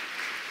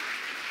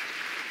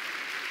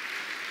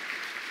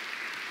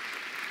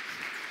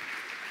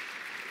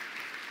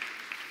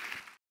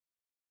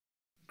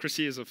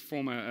 Crissy is a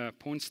former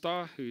porn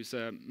star who's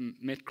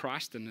met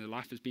Christ and her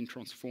life has been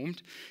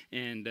transformed,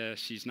 and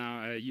she's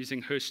now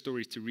using her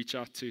story to reach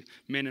out to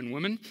men and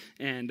women.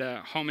 And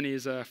Harmony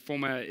is a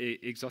former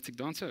exotic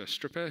dancer, a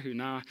stripper, who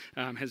now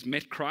has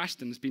met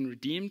Christ and has been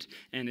redeemed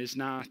and is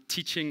now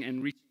teaching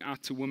and reaching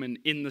out to women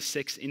in the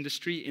sex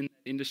industry,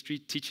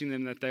 teaching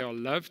them that they are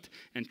loved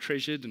and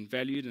treasured and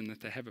valued and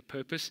that they have a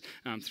purpose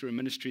through a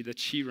ministry that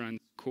she runs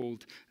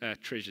called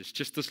Treasures.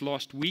 Just this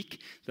last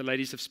week, the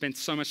ladies have spent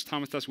so much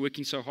time with us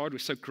working so hard. We're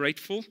so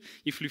grateful.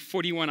 You flew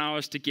 41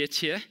 hours to get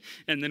here,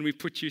 and then we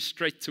put you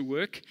straight to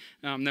work.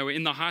 They were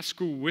in the high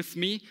school with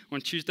me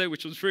on Tuesday,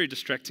 which was very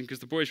distracting because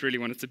the boys really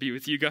wanted to be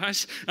with you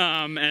guys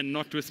and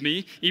not with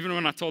me. Even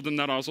when I told them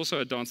that I was also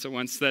a dancer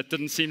once, that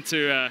didn't seem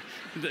to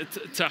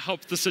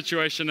help the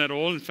situation at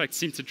all. In fact,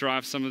 seemed to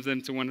drive some of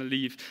them to want to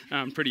leave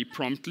pretty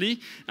promptly.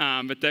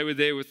 But they were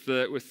there with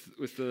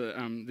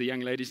the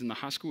young ladies in the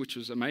high school, which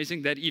was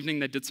amazing. That evening,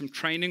 they did some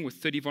training with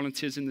 30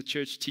 volunteers in the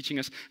church, teaching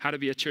us how to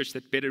be a church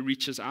that better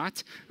reaches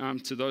out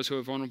to those who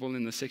are vulnerable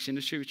in the sex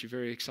industry, which we're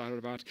very excited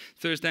about.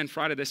 Thursday and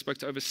Friday, they spoke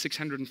to over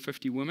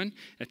 650 women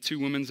at two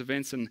women's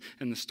events, and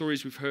the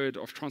stories we've heard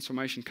of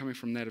transformation coming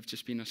from that have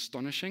just been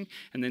astonishing.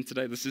 And then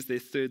today, this is their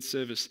third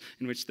service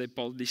in which they're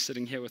boldly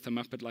sitting here with a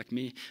Muppet like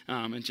me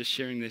and just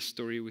sharing their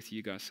story with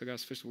you guys. So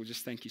guys, first of all,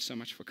 just thank you so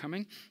much for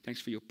coming.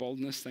 Thanks for your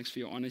boldness. Thanks for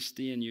your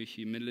honesty and your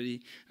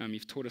humility.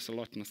 You've taught us a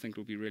lot, and I think it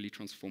will be really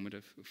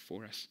transformative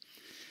for us.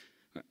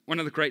 One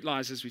of the great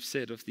lies, as we've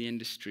said, of the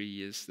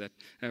industry is that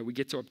we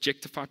get to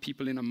objectify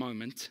people in a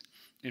moment,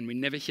 and we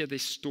never hear their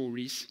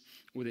stories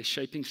or their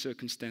shaping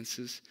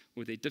circumstances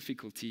or their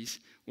difficulties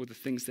or the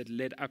things that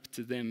led up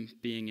to them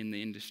being in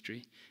the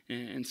industry.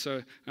 And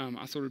so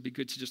I thought it would be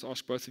good to just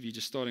ask both of you,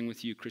 just starting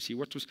with you, Crissy,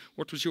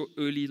 what was your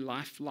early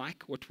life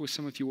like? What were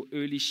some of your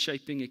early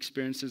shaping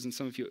experiences and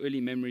some of your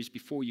early memories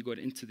before you got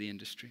into the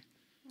industry?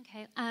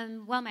 Okay.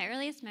 Well, my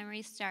earliest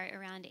memories start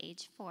around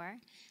age 4.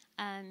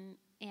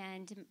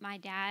 And my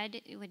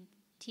dad would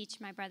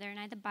teach my brother and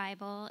I the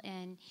Bible,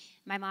 and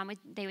my mom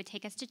they would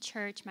take us to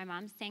church. My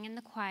mom sang in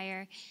the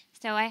choir.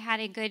 So I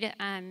had a good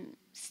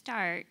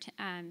start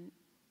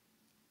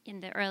in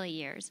the early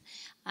years.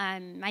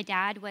 My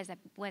dad was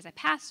a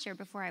pastor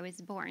before I was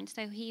born,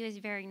 so he was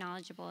very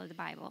knowledgeable of the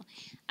Bible.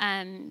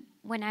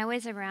 When I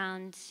was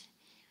around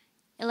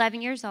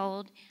 11 years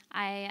old,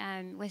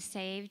 I was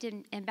saved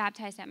and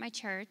baptized at my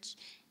church,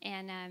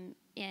 and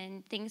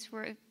things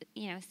were,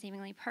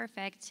 seemingly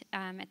perfect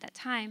at that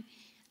time.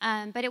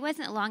 But it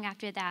wasn't long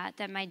after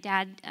that my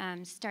dad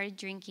started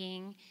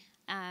drinking.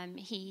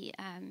 He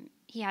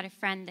had a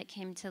friend that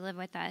came to live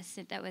with us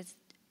that was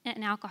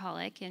an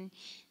alcoholic, and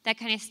that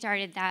kind of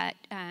started that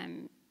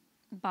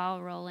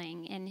ball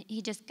rolling, and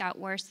he just got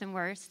worse and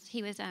worse.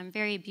 He was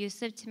very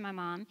abusive to my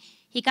mom.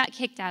 He got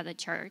kicked out of the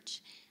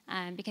church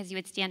because he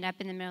would stand up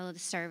in the middle of the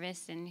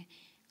service and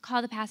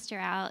call the pastor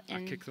out.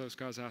 And I kick those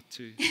guys out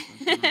too.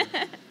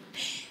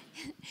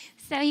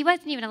 So he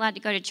wasn't even allowed to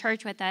go to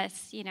church with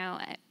us,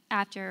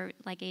 after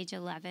like age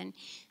 11.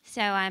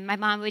 So my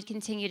mom would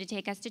continue to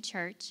take us to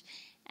church,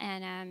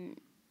 and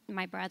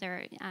my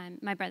brother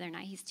and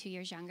I, he's 2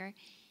 years younger,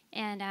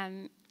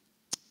 and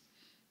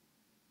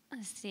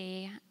let's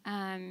see,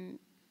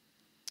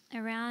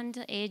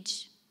 around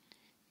age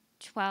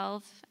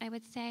 12, I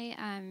would say,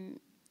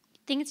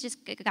 things just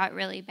got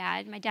really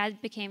bad. My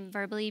dad became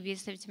verbally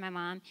abusive to my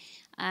mom.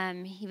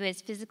 He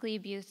was physically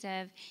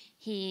abusive.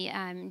 He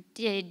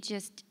did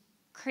just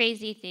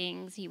crazy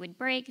things. He would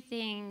break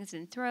things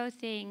and throw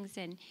things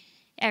and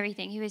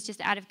everything. He was just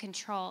out of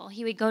control.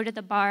 He would go to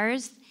the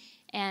bars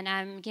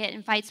and get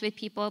in fights with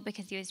people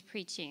because he was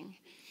preaching.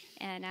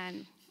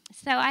 And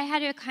so I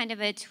had a kind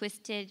of a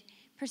twisted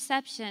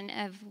perception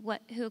of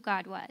who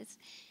God was.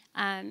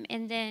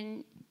 And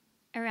then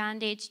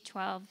around age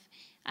 12,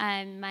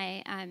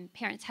 my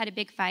parents had a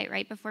big fight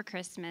right before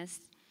Christmas,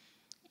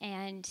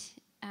 and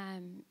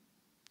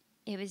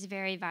it was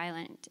very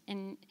violent.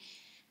 And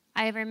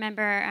I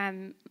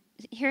remember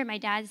hearing my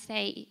dad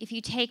say, "If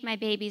you take my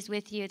babies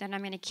with you, then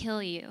I'm going to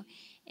kill you."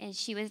 And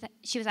she was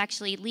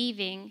actually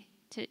leaving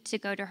to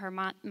go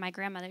to my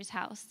grandmother's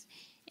house,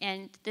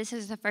 and this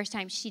is the first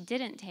time she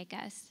didn't take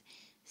us.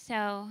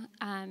 So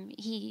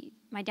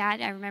my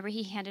dad, I remember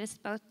he handed us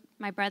both,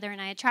 my brother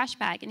and I, a trash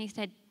bag, and he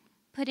said,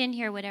 "Put in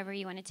here whatever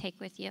you want to take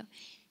with you."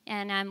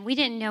 And we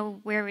didn't know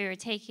where we were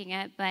taking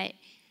it, but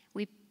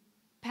we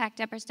packed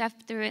up our stuff,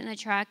 threw it in the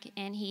truck,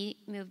 and he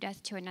moved us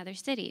to another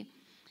city.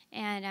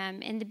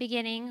 And in the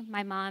beginning,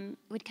 my mom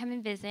would come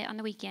and visit on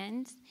the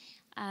weekends,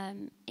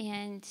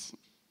 and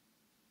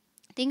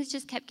things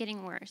just kept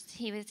getting worse.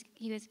 He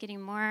was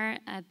getting more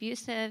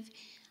abusive,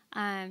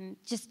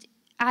 just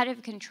out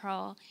of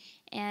control.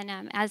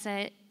 And as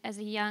a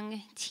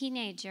young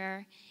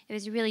teenager, it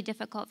was really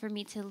difficult for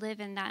me to live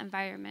in that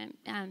environment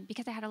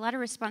because I had a lot of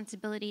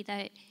responsibility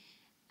that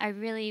I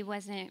really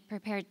wasn't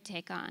prepared to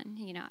take on.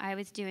 You know, I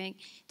was doing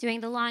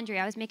the laundry.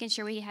 I was making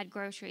sure we had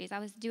groceries. I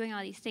was doing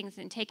all these things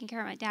and taking care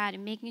of my dad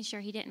and making sure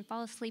he didn't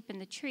fall asleep in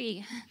the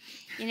tree.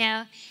 You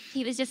know,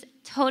 he was just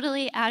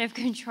totally out of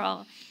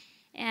control.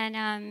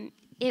 And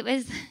it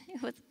was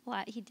a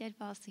lot. He did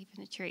fall asleep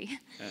in a tree.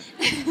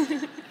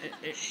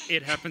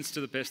 It happens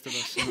to the best of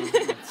us.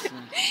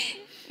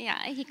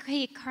 Yeah,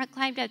 he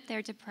climbed up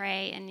there to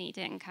pray, and he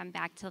didn't come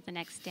back till the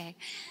next day.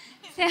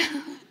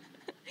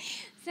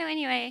 So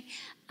anyway,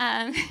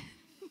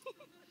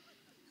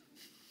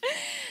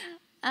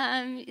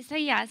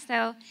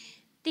 so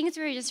things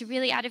were just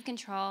really out of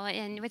control.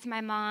 And with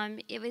my mom,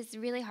 it was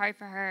really hard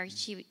for her.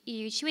 She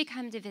would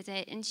come to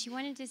visit, and she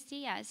wanted to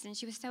see us, and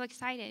she was so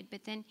excited.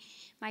 But then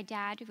my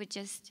dad he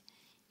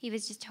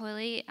was just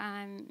totally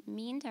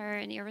mean to her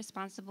and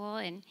irresponsible,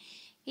 and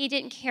he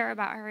didn't care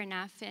about her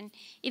enough. And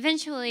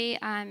eventually,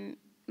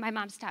 my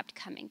mom stopped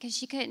coming because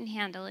she couldn't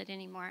handle it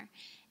anymore.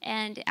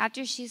 And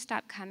after she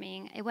stopped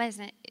coming, it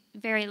wasn't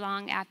very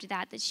long after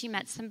that she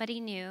met somebody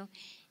new,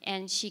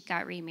 and she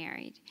got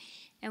remarried.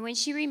 And when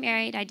she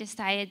remarried, I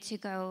decided to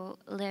go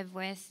live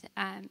with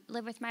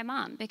my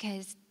mom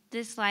because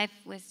this life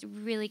was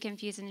really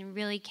confusing and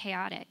really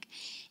chaotic.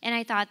 And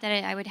I thought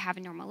that I would have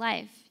a normal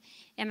life.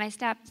 And my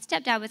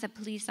stepdad was a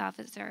police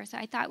officer, so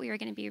I thought we were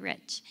going to be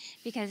rich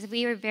because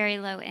we were very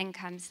low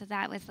income. So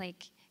that was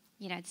like,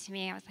 you know, to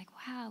me, I was like,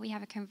 wow, we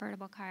have a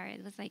convertible car.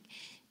 It was like,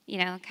 you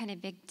know, kind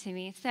of big to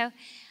me. So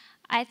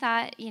I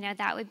thought, you know,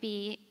 that would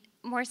be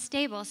more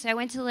stable. So I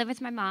went to live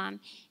with my mom,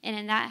 and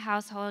in that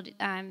household,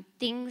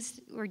 things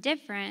were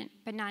different,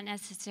 but not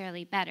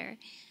necessarily better.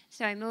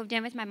 So I moved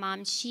in with my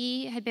mom.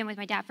 She had been with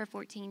my dad for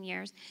 14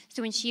 years.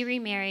 So when she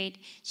remarried,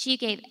 she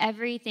gave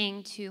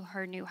everything to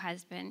her new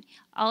husband,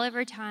 all of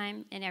her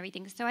time and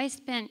everything. So I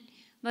spent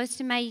most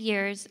of my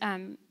years,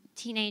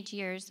 teenage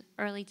years,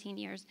 early teen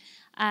years,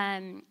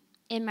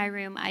 in my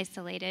room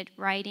isolated,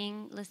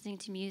 writing, listening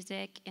to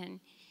music, and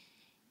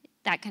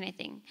that kind of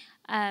thing.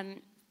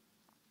 And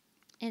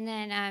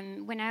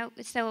then when I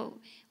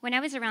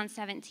was around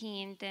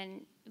 17,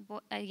 then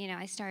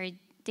I started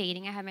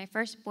dating. I had my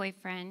first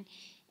boyfriend,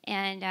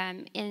 and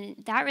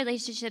that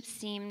relationship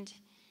seemed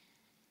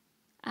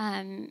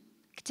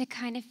to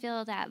kind of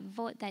feel that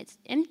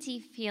empty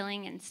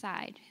feeling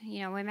inside.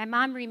 You know, when my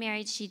mom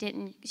remarried, she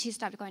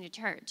stopped going to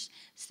church,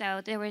 so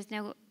there was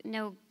no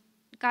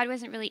God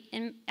wasn't really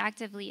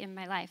actively in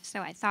my life,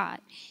 so I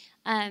thought.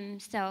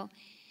 So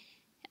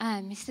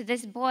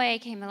this boy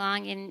came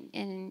along,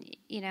 and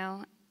you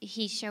know,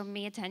 he showed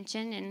me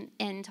attention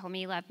and told me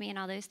he loved me and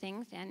all those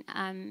things. And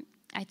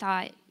I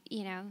thought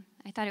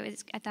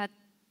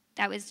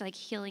that was like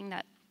healing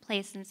that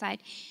place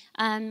inside.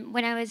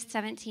 When I was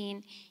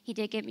 17, he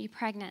did get me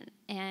pregnant,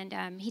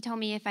 and he told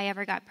me if I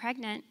ever got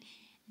pregnant,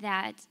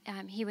 that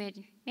he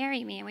would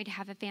marry me and we'd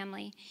have a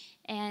family.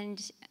 And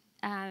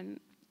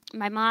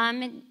my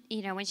mom,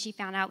 you know, when she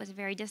found out, was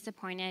very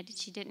disappointed.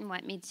 She didn't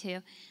want me to.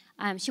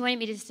 She wanted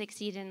me to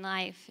succeed in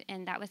life,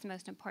 and that was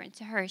most important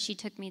to her. She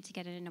took me to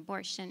get an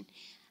abortion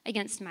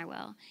against my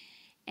will.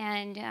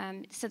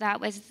 And so that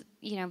was,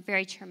 you know,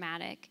 very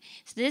traumatic.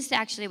 So this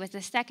actually was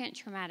the second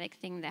traumatic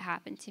thing that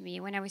happened to me.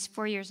 When I was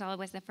 4 years old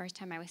was the first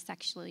time I was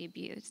sexually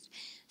abused.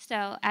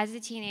 So as a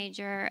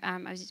teenager, I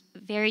was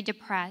very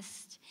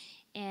depressed,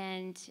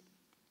 and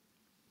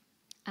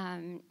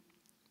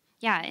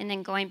and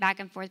then going back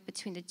and forth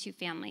between the two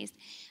families.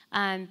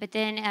 But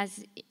then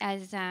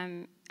as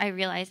I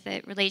realized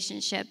that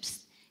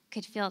relationships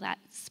could fill that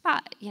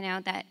spot, you know,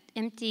 that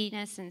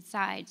emptiness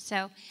inside.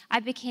 So I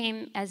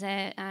became, as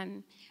a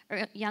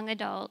young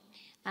adult,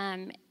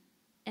 a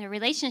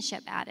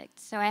relationship addict.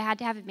 So I had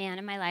to have a man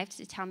in my life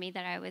to tell me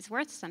that I was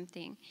worth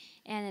something.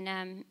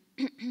 And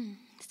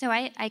so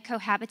I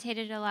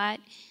cohabitated a lot.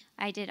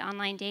 I did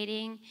online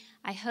dating.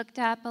 I hooked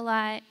up a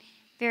lot.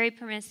 Very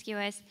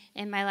promiscuous,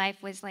 and my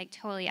life was like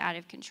totally out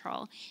of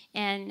control.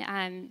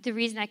 And the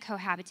reason I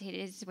cohabitated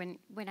is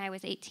when I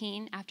was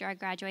 18, after I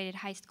graduated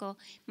high school,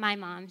 my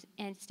mom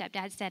and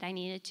stepdad said I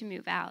needed to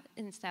move out,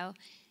 and so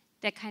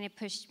that kind of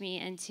pushed me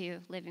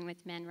into living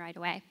with men right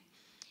away.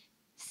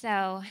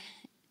 So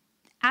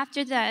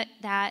after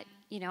that,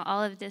 you know,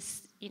 all of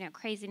this, you know,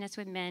 craziness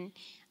with men,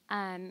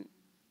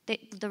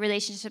 the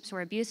relationships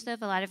were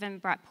abusive. A lot of them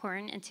brought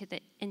porn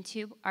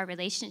into our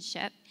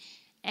relationship.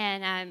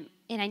 And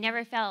I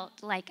never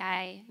felt like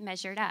I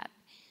measured up.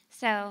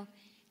 So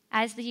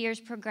as the years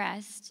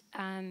progressed,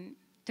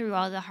 through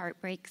all the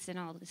heartbreaks and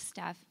all this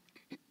stuff,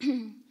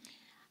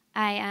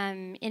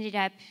 I ended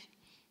up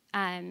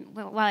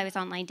while I was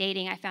online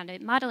dating, I found a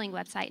modeling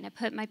website, and I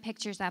put my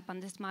pictures up on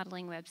this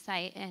modeling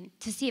website and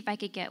to see if I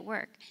could get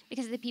work,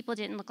 because the people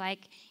didn't look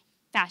like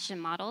fashion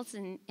models,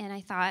 and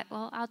I thought,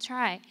 well, I'll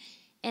try.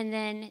 And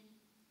then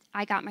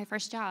I got my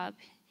first job,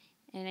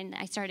 and then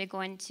I started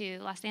going to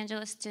Los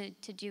Angeles to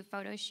do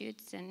photo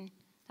shoots, and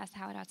that's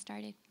how it all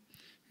started.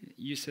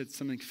 You said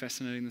something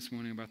fascinating this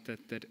morning about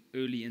that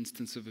early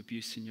instance of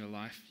abuse in your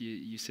life.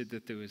 You said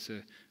that there was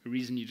a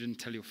reason you didn't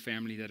tell your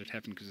family that it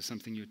happened because of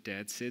something your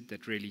dad said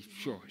that really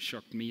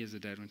shocked me as a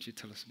dad. Why don't you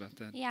tell us about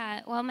that?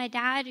 Yeah, well, my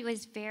dad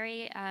was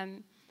very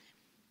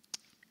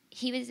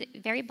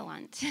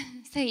blunt.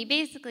 So he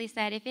basically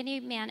said, if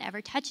any man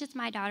ever touches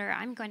my daughter,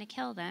 I'm going to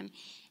kill them.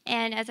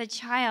 And as a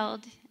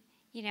child,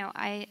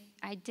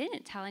 I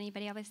didn't tell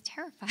anybody. I was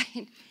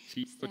terrified.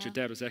 See, but your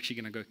dad was actually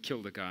going to go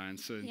kill the guy, and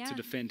so Yeah. to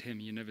defend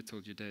him, you never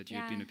told your dad you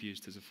had been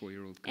abused as a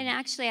 4-year-old girl. And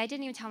actually, I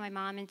didn't even tell my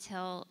mom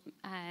until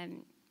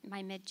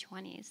my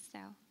mid-20s, so,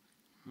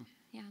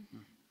 yeah.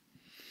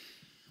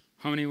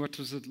 Harmony, what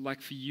was it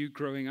like for you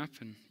growing up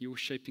and your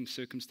shaping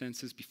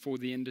circumstances before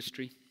the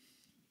industry?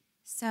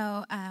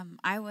 So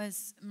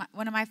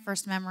one of my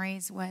first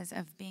memories was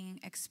of being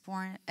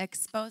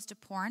exposed to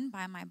porn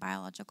by my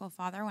biological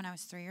father when I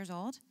was 3 years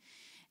old.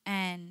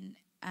 And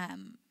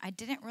I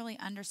didn't really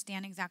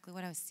understand exactly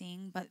what I was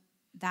seeing, but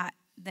that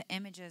the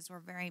images were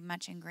very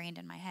much ingrained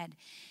in my head.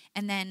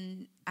 And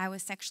then I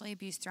was sexually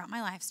abused throughout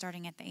my life,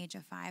 starting at the age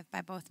of 5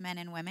 by both men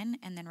and women,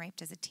 and then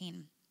raped as a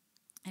teen.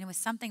 And it was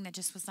something that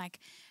just was like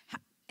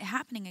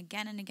happening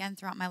again and again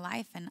throughout my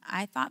life. And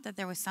I thought that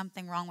there was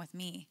something wrong with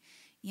me,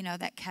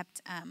 that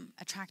kept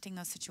attracting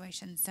those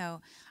situations.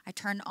 So I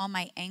turned all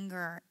my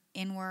anger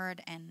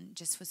inward and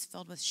just was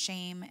filled with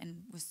shame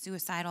and was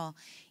suicidal,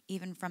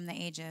 even from the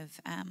age of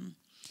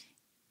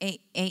 8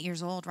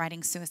 years old,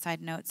 writing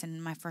suicide notes.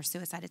 And my first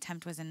suicide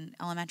attempt was in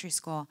elementary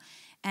school.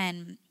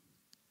 And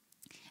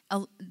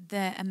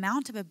the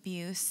amount of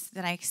abuse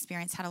that I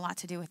experienced had a lot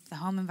to do with the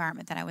home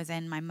environment that I was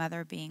in, my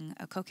mother being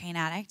a cocaine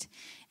addict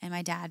and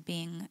my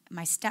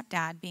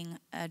stepdad being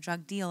a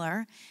drug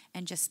dealer,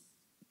 and just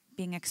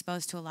being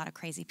exposed to a lot of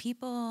crazy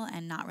people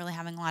and not really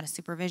having a lot of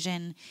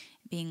supervision,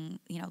 being,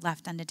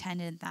 left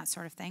unattended, that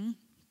sort of thing.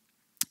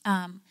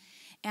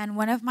 And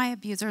one of my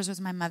abusers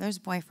was my mother's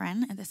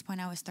boyfriend. At this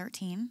point, I was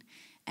 13,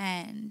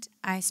 and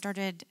I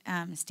started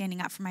standing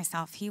up for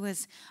myself. He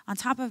was, on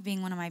top of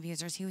being one of my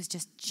abusers, he was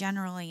just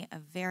generally a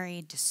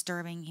very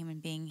disturbing human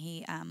being.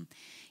 He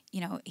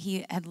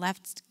had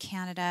left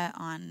Canada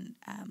on...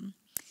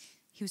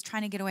 He was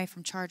trying to get away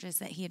from charges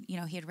that he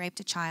had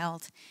raped a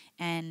child,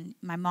 and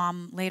my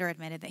mom later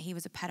admitted that he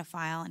was a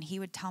pedophile, and he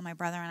would tell my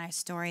brother and I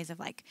stories of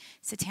like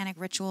satanic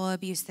ritual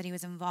abuse that he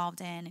was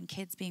involved in and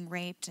kids being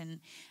raped,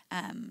 and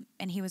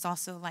he was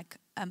also like,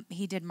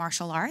 he did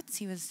martial arts.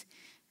 He was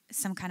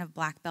some kind of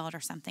black belt or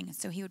something, and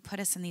so he would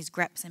put us in these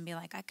grips and be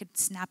like, I could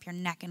snap your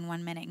neck in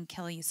 1 minute and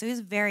kill you. So he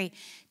was a very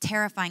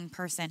terrifying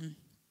person.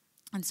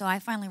 And so I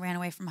finally ran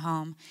away from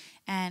home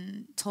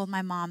and told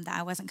my mom that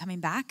I wasn't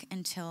coming back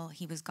until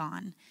he was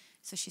gone.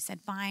 So she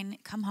said, fine,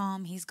 come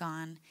home, he's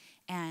gone.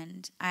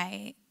 And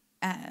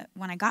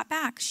when I got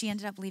back, she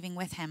ended up leaving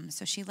with him.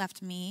 So she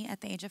left me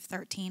at the age of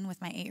 13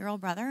 with my 8-year-old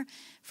brother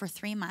for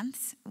 3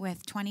 months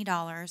with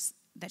 $20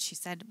 that she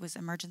said was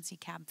emergency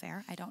cab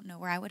fare. I don't know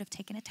where I would have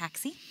taken a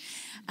taxi.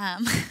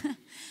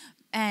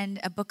 And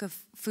a book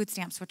of food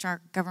stamps, which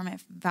are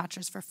government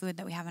vouchers for food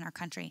that we have in our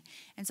country.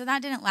 And so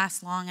that didn't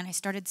last long, and I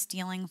started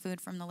stealing food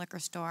from the liquor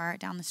store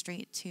down the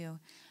street to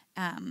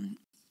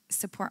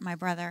support my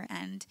brother.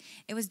 And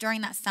it was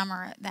during that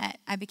summer that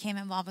I became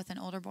involved with an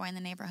older boy in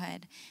the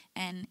neighborhood.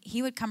 And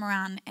he would come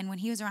around, and when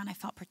he was around, I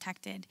felt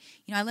protected.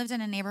 I lived in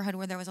a neighborhood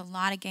where there was a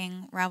lot of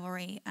gang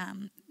rivalry.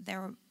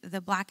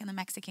 The black and the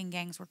Mexican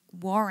gangs were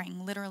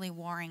literally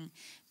warring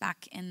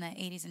back in the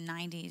 80s and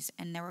 90s,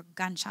 and there were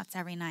gunshots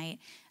every night.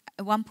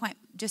 At one point,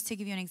 just to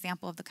give you an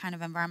example of the kind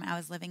of environment I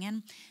was living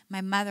in,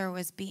 my mother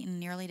was beaten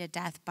nearly to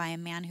death by a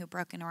man who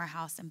broke into our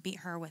house and beat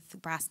her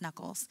with brass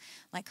knuckles.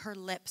 Like, her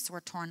lips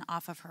were torn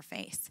off of her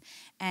face.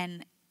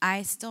 And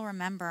I still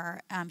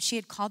remember she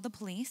had called the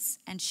police,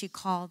 and she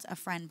called a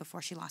friend before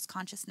she lost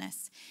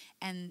consciousness.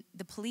 And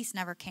the police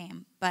never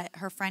came, but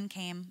her friend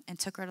came and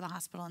took her to the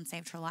hospital and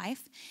saved her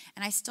life.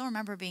 And I still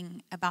remember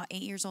being about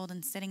 8 years old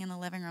and sitting in the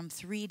living room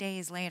 3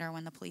 days later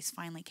when the police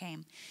finally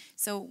came.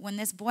 So when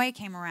this boy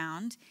came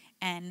around,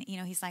 and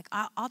he's like,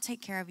 I'll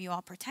take care of you,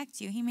 I'll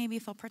protect you, he made me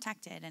feel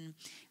protected. And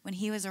when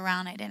he was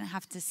around, I didn't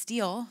have to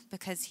steal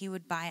because he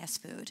would buy us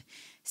food.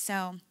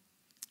 So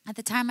at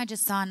the time, I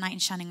just saw a knight in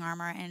shining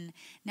armor, and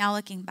now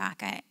looking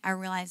back, I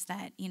realized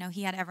that,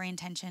 he had every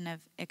intention of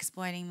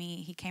exploiting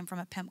me. He came from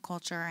a pimp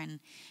culture, and,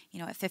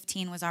 at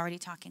 15 was already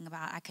talking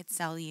about, I could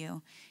sell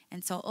you.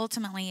 And so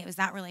ultimately, it was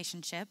that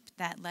relationship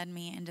that led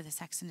me into the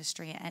sex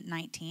industry at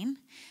 19.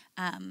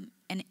 And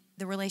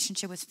the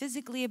relationship was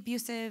physically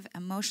abusive,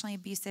 emotionally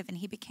abusive, and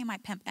he became my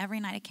pimp. Every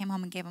night I came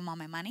home and gave him all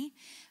my money,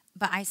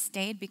 but I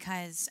stayed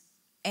because,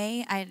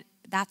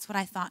 that's what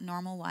I thought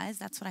normal was.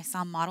 That's what I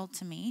saw modeled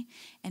to me.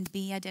 And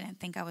B, I didn't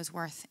think I was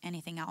worth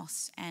anything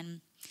else.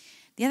 And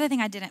The other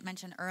thing I didn't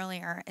mention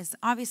earlier is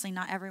obviously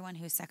not everyone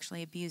who's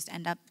sexually abused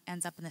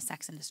ends up in the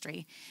sex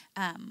industry,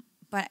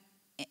 but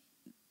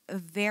a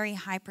very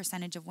high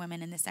percentage of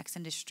women in the sex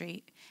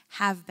industry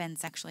have been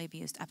sexually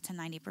abused, up to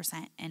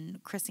 90%.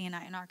 And Crissy and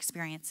I, in our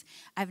experience,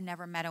 I've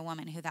never met a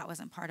woman who that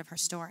wasn't part of her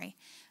story.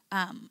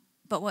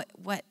 But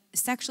what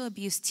sexual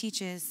abuse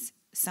teaches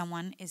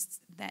someone is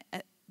that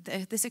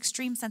this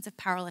extreme sense of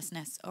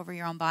powerlessness over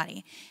your own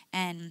body,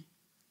 and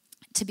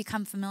to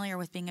become familiar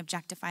with being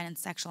objectified and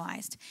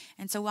sexualized.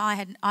 And so while I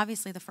had,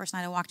 obviously the first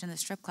night I walked into the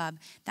strip club,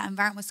 that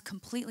environment was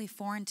completely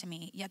foreign to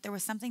me, yet there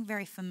was something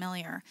very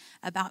familiar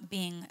about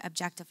being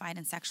objectified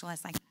and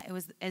sexualized. Like, it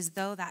was as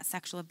though that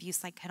sexual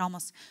abuse had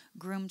almost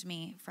groomed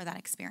me for that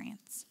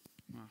experience.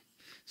 Wow.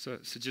 So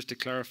just to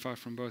clarify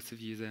from both of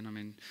you then, I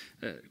mean,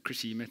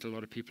 Crissy, you met a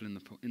lot of people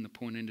in the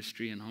porn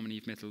industry, and Harmony,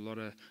 you've met a lot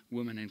of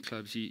women in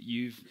clubs.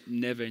 You've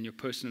never, in your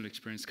personal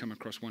experience, come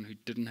across one who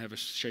didn't have a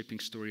shaping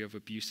story of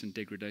abuse and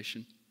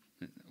degradation?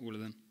 All of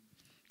them?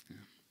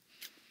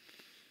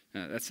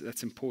 Yeah.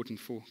 That's important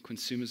for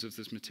consumers of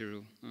this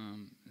material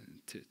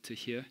to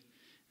hear,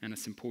 and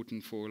it's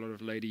important for a lot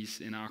of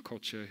ladies in our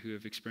culture who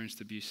have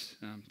experienced abuse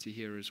to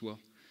hear as well,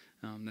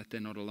 that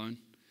they're not alone.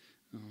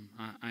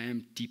 I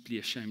am deeply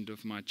ashamed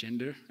of my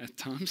gender at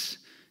times,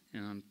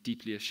 and I'm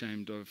deeply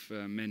ashamed of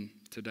men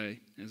today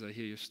as I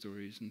hear your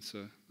stories, and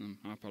so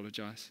I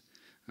apologize,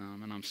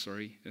 and I'm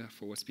sorry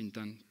for what's been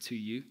done to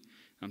you.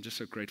 I'm just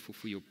so grateful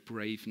for your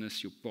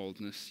braveness, your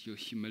boldness, your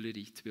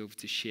humility to be able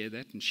to share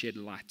that and shed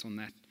light on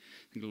that.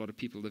 I think a lot of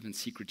people live in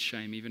secret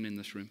shame, even in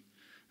this room,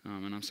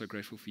 and I'm so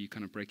grateful for you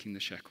kind of breaking the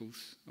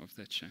shackles of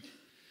that shame.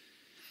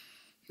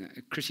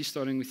 Crissy,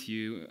 starting with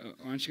you,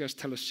 why don't you guys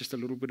tell us just a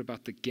little bit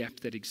about the gap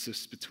that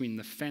exists between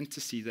the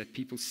fantasy that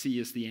people see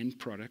as the end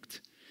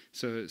product.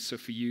 So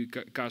for you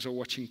guys are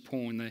watching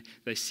porn,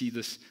 they see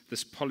this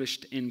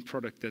polished end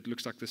product that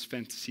looks like this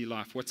fantasy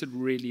life. What's it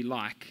really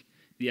like,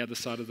 the other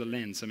side of the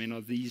lens? I mean,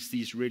 are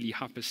these really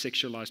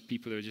hypersexualized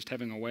people who are just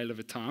having a whale of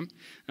a time,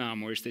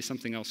 or is there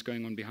something else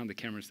going on behind the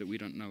cameras that we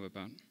don't know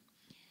about?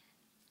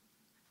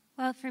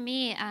 Well, for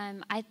me,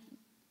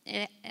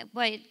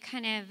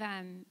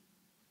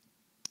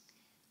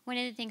 one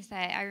of the things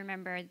that I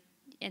remember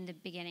in the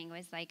beginning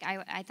was like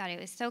I thought it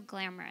was so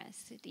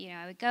glamorous. You know,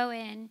 I would go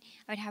in,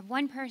 I would have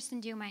one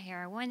person do my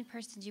hair, one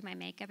person do my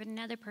makeup, and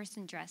another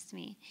person dress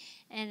me.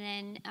 And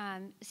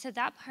then, so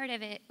that part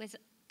of it was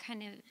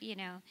kind of, you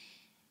know,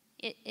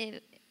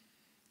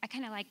 I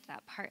kind of liked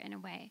that part in a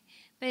way.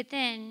 But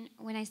then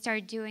when I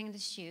started doing the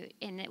shoot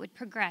and it would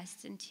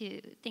progress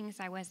into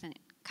things I wasn't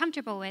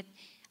comfortable with,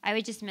 I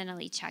would just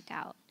mentally check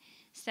out.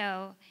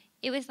 So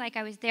it was like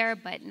I was there,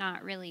 but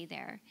not really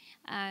there.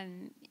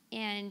 And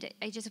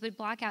I just would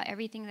block out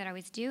everything that I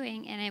was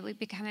doing, and it would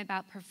become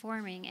about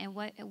performing and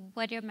what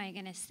am I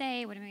going to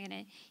say? What am I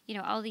going to, you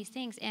know, all these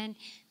things. And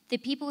the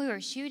people who are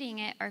shooting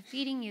it are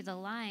feeding you the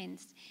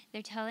lines.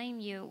 They're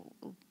telling you,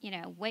 you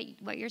know,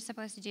 what you're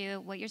supposed to do,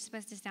 what you're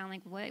supposed to sound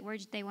like, what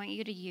words they want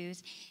you to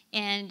use.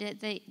 And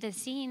the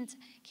scenes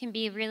can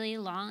be really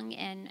long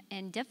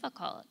and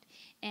difficult.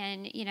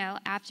 And, you know,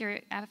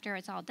 after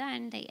it's all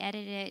done, they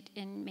edit it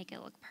and make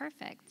it look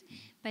perfect.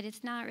 But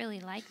it's not really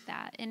like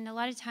that. And a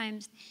lot of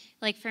times,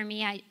 like for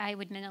me, I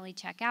would mentally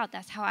check out.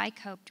 That's how I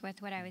coped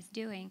with what I was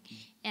doing.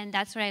 And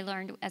that's what I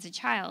learned as a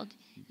child.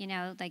 You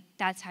know, like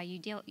that's how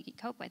you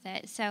cope with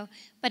it. So,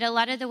 but a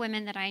lot of the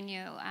women that I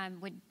knew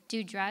would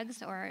do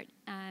drugs or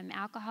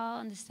alcohol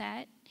on the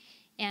set,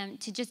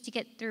 and to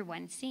get through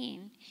one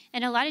scene.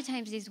 And a lot of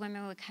times these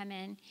women would come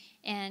in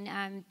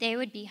and they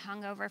would be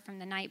hungover from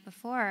the night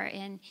before,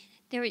 and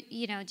they were,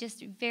 you know,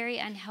 just very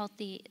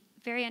unhealthy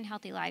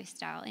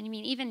lifestyle. And I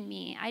mean, even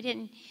me, I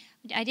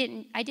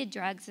did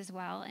drugs as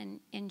well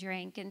and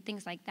drank and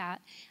things like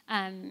that.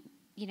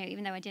 You know,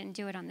 even though I didn't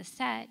do it on the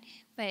set,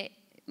 but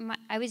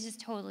I was just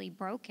totally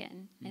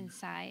broken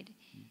inside.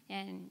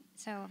 And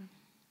so.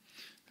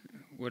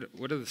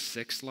 What are the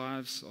sex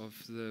lives of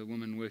the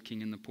women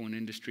working in the porn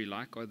industry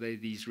like? Are they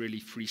these really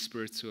free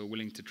spirits who are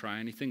willing to try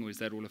anything, or is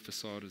that all a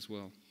facade as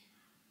well?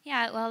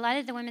 Yeah, well, a lot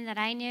of the women that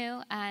I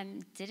knew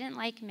didn't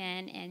like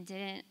men and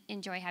didn't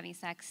enjoy having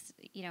sex,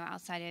 you know,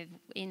 outside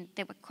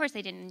of, of course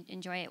they didn't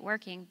enjoy it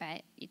working,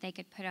 but they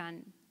could put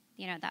on,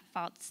 you know, that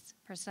false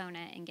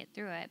persona and get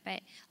through it.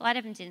 But a lot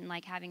of them didn't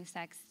like having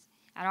sex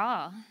at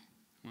all.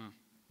 Wow.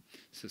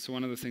 So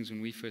one of the things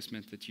when we first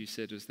met that you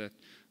said is that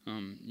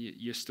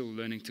you're still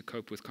learning to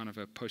cope with kind of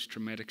a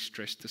post-traumatic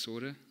stress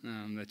disorder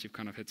that you've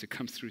kind of had to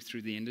come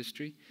through the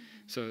industry.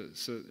 Mm-hmm.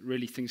 So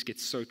really things get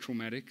so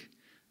traumatic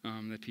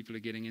that people are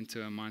getting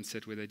into a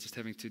mindset where they're just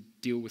having to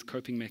deal with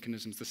coping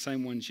mechanisms, the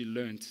same ones you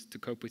learned to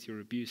cope with your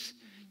abuse,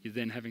 you're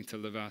then having to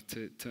live out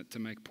to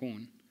make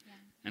porn. Yeah.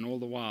 And all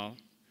the while,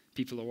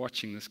 people are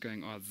watching this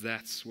going, oh,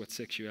 that's what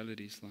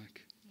sexuality is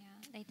like. Yeah,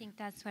 they think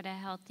that's what a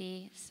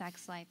healthy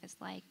sex life is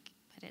like,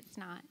 but it's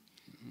not.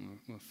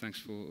 Well, thanks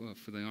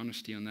for the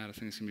honesty on that. I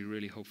think it's going to be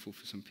really helpful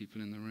for some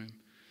people in the room.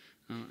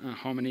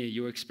 Harmony,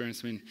 your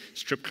experience, I mean,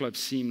 strip clubs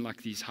seem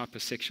like these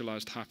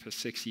hyper-sexualized,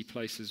 hyper-sexy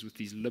places with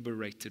these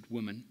liberated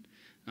women.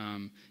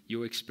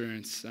 your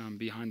experience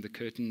behind the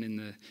curtain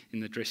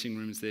in the dressing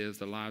rooms there of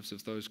the lives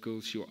of those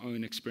girls, your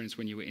own experience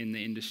when you were in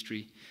the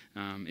industry.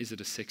 Is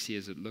it as sexy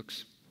as it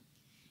looks?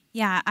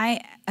 Yeah,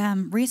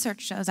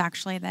 research shows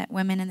actually that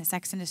women in the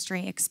sex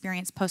industry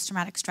experience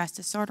post-traumatic stress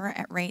disorder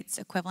at rates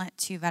equivalent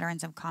to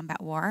veterans of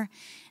combat war.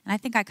 And I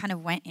think I kind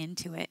of went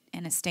into it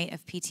in a state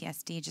of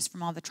PTSD just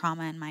from all the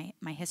trauma in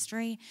my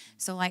history.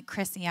 So like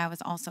Crissy, I was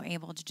also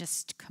able to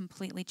just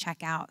completely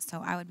check out.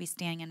 So I would be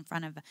standing in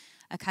front of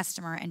a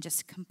customer and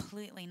just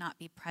completely not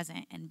be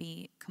present and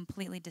be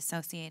completely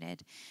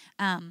dissociated.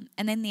 And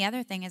then the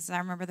other thing is, I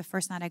remember the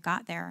first night I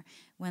got there,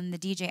 when the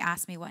DJ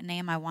asked me what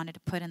name I wanted to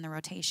put in the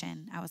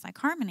rotation, I was like,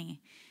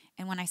 Harmony.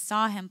 And when I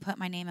saw him put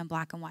my name in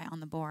black and white on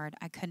the board,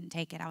 I couldn't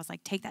take it. I was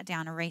like, take that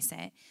down, erase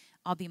it.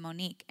 I'll be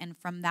Monique. And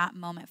from that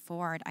moment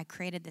forward, I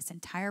created this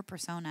entire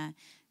persona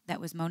that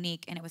was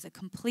Monique, and it was a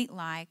complete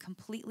lie,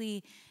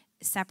 completely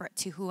separate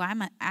to who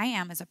I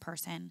am as a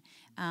person.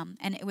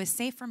 And it was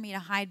safe for me to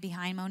hide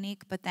behind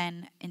Monique, but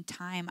then in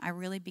time, I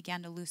really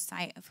began to lose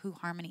sight of who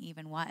Harmony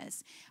even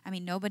was. I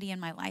mean, nobody in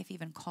my life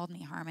even called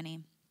me Harmony.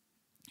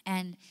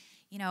 And,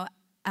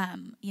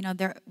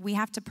 we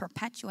have to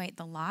perpetuate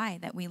the lie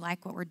that we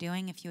like what we're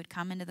doing. If you had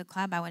come into the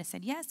club, I would have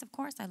said, yes, of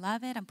course, I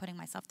love it. I'm putting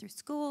myself through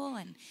school,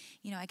 and,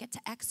 I get to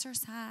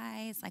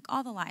exercise, like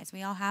all the lies.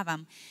 We all have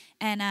them.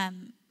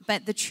 And,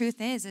 but the truth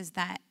is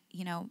that,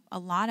 a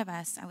lot of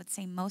us, I would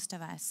say most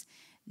of us,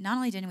 not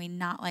only did we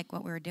not like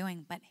what we were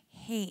doing, but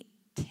hated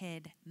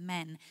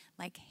men,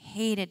 like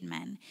hated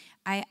men.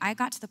 I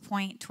got to the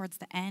point towards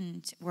the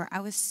end where I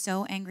was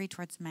so angry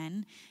towards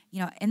men.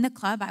 In the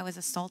club, I was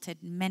assaulted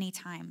many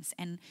times.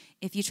 And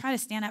if you try to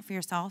stand up for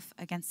yourself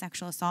against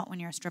sexual assault when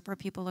you're a stripper,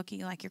 people look at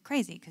you like you're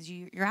crazy because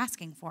you're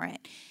asking for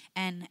it.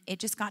 And it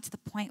just got to the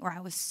point where I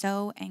was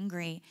so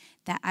angry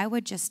that I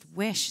would just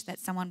wish that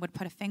someone would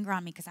put a finger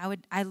on me, because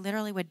I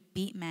literally would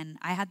beat men.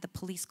 I had the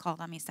police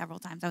called on me several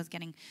times. I was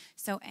getting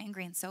so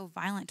angry and so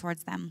violent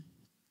towards them.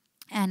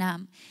 And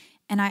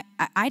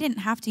I didn't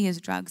have to use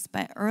drugs,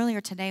 but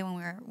earlier today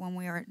when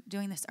we were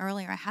doing this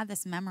earlier, I had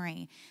this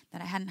memory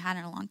that I hadn't had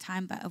in a long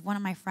time, but of one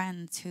of my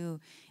friends who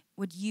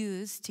would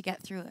use to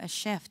get through a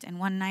shift. And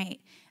one night,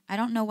 I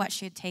don't know what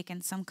she had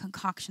taken, some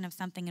concoction of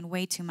something and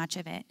way too much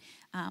of it,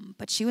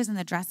 but she was in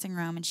the dressing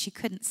room and she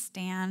couldn't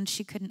stand,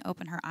 she couldn't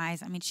open her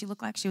eyes. I mean, she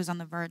looked like she was on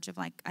the verge of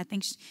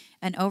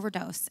an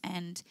overdose.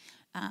 And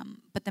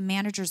but the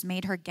managers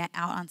made her get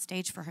out on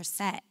stage for her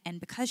set. And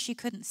because she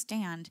couldn't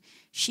stand,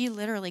 she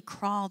literally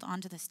crawled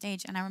onto the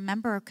stage. And I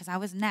remember, because I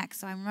was next,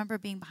 so I remember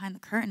being behind the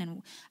curtain,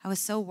 and I was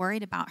so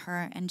worried about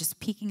her and just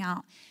peeking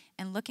out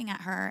and looking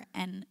at her.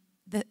 And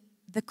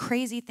the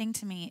crazy thing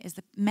to me is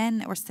the men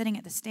that were sitting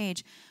at the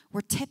stage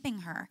were tipping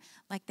her.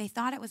 Like, they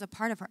thought it was a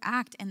part of her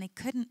act, and they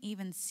couldn't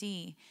even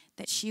see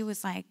that she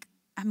was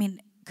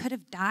could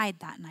have died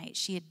that night.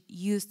 She had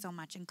used so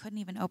much and couldn't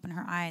even open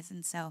her eyes.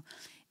 And so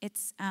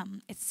it's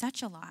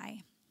such a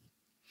lie.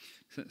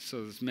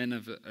 So those men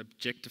have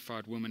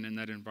objectified women in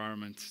that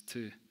environment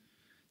to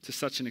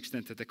such an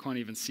extent that they can't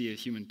even see a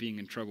human being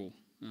in trouble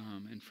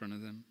in front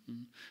of them.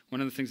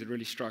 One of the things that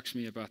really strikes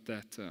me about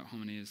that,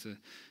 Harmony, is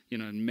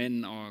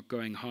men are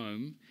going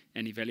home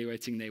and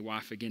evaluating their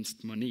wife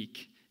against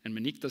Monique, and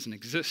Monique doesn't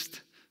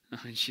exist. I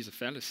mean, she's a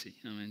fallacy.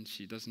 I mean,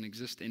 she doesn't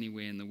exist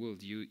anywhere in the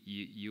world.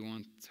 You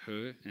want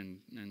her,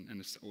 and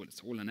it's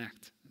all an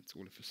act. It's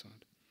all a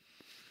facade.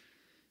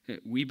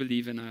 We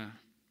believe in a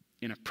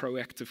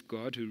proactive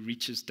God who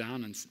reaches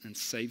down and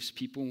saves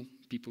people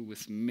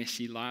with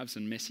messy lives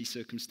and messy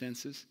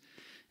circumstances.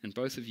 And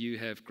both of you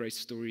have great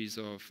stories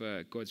of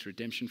God's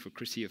redemption, for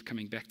Crissy of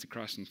coming back to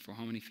Christ, and for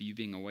Harmony for you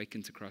being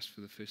awakened to Christ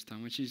for the first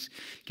time. Would you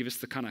give us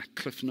the kind of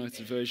Cliff Notes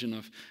version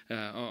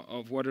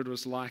of what it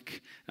was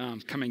like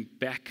coming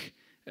back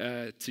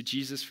to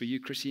Jesus for you,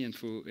 Crissy,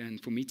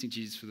 and for meeting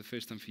Jesus for the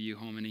first time for you,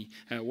 Harmony?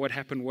 What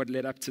happened? What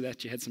led up to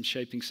that? You had some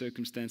shaping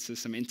circumstances,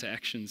 some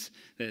interactions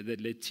that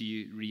led to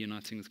you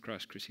reuniting with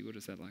Christ. Crissy, what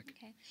is that like?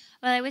 Okay.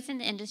 Well, I was in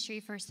the industry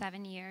for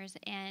 7 years,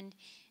 and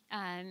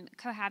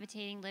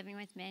cohabitating, living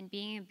with men,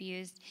 being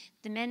abused.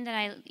 The men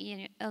that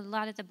a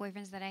lot of the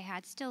boyfriends that I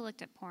had still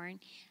looked at porn.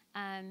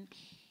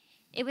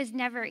 It was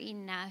never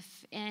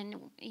enough, and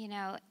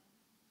it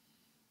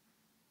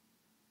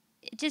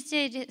just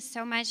did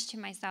so much to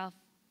my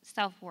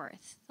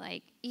self-worth.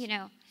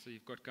 So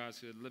you've got guys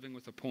who are living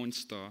with a porn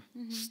star,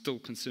 still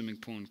consuming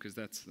porn, because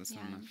that's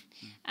not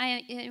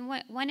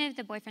enough. One of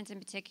the boyfriends in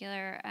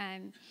particular.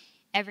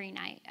 Every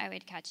night I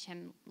would catch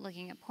him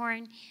looking at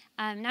porn.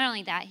 Not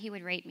only that, he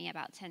would rape me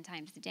about 10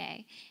 times a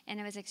day.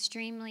 And it was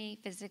extremely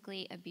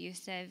physically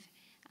abusive,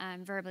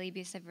 verbally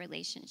abusive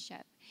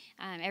relationship.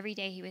 Every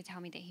day he would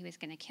tell me that he was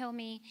going to kill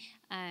me,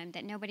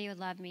 that nobody would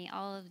love me,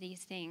 all of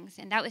these things.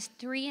 And that was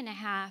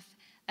 3.5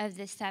 of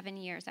the 7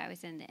 years I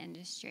was in the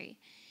industry.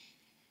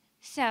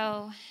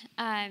 So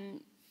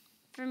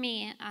for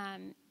me,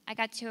 I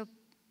got to,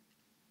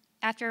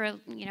 after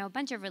a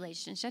bunch of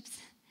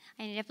relationships,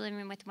 I ended up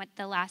living with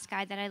the last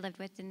guy that I lived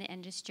with in the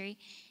industry,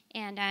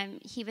 and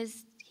he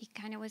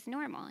kind of was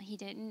normal. He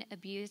didn't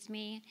abuse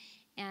me,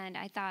 and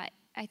I thought,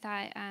 I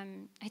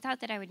thought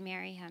that I would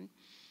marry him.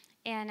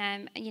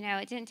 And,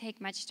 it didn't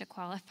take much to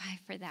qualify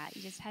for that.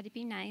 You just had to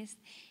be nice.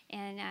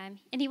 And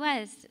he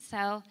was.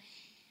 So,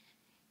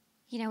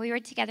 we were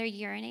together a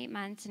year and 8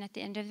 months. And at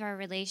the end of our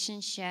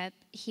relationship,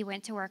 he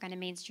went to work on a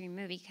mainstream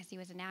movie because he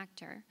was an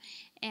actor.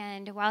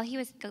 And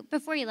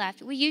before he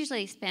left, we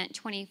usually spent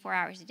 24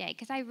 hours a day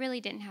because I really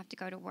didn't have to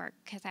go to work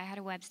because I had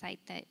a website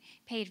that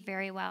paid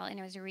very well and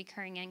it was a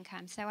recurring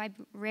income. So I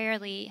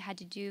rarely had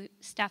to do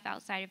stuff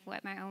outside of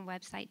what my own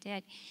website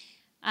did.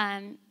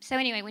 So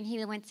anyway, when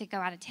he went to go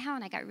out of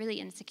town, I got really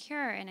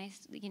insecure, and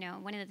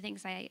one of the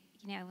things I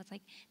was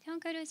like,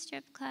 don't go to a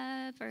strip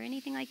club or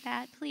anything like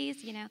that,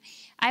 please,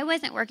 I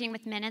wasn't working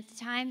with men at the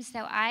time, so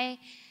I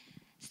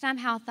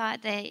somehow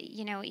thought that,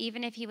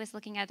 even if he was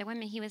looking at other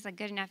women, he was a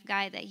good enough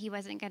guy that he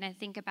wasn't going to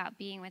think about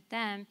being with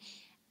them,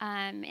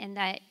 and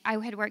that I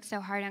had worked so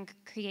hard on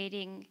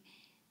creating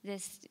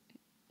this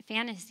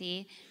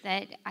fantasy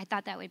that I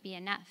thought that would be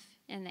enough.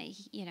 And that,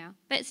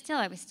 but still,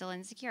 I was still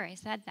insecure. I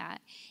said that.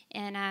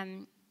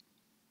 And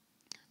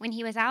when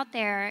he was out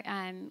there,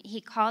 he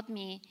called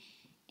me,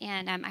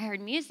 and I heard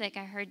music.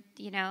 I heard,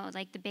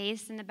 like the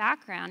bass in the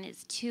background.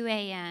 It's 2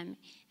 a.m.,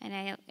 and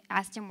I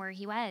asked him where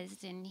he was,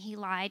 and he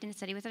lied and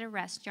said he was at a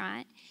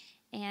restaurant.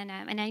 And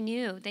I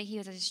knew that he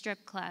was at a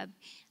strip club.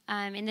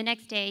 And the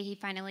next day, he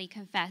finally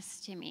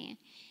confessed to me.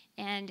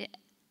 And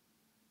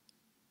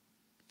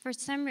for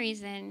some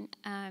reason,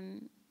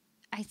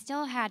 I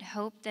still had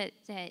hope that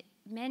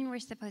men were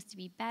supposed to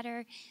be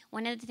better.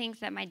 One of the things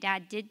that my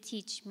dad did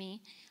teach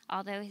me,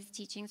 although his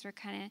teachings were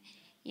kind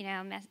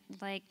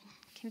of,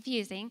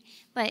 confusing,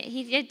 but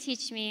he did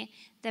teach me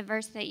the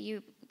verse that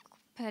you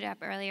put up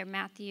earlier,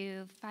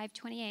 Matthew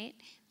 5:28,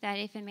 that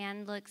if a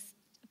man looks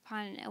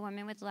upon a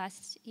woman with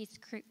lust, he's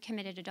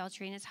committed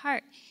adultery in his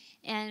heart.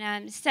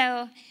 And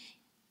so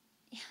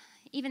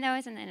even though I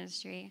was in the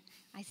industry,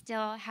 I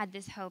still had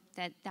this hope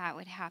that that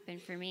would happen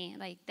for me,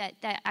 like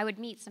that I would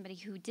meet somebody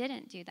who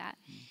didn't do that.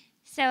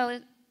 So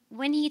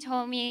when he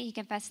told me, he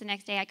confessed the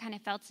next day, I kind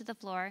of fell to the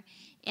floor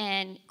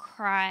and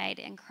cried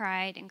and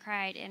cried and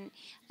cried. And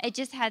I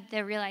just had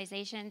the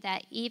realization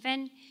that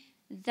even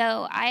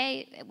though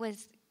I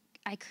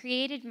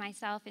created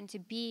myself into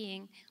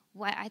being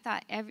what I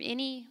thought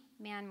any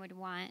man would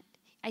want,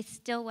 I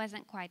still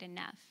wasn't quite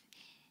enough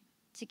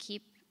to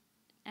keep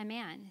a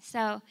man.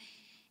 So,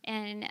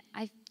 and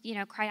I,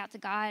 cried out to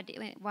God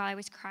while I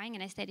was crying,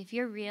 and I said, if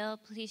you're real,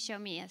 please show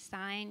me a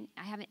sign.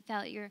 I haven't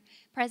felt your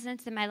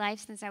presence in my life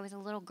since I was a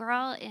little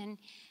girl, and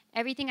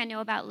everything I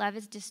know about love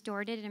is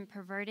distorted and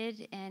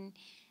perverted, and,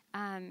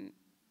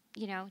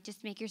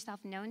 just make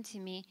yourself known to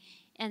me.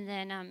 And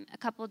then a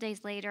couple of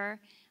days later,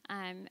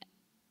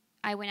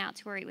 I went out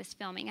to where he was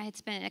filming. I had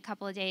spent a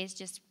couple of days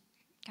just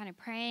kind of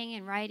praying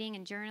and writing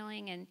and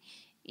journaling and,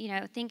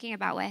 thinking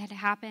about what had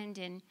happened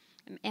and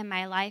in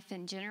my life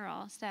in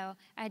general. So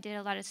I did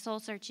a lot of soul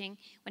searching.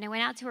 When I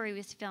went out to where he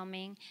was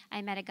filming,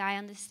 I met a guy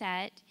on the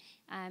set.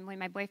 When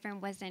my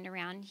boyfriend wasn't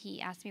around, he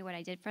asked me what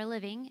I did for a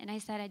living, and I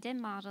said I did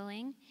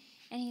modeling.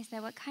 And he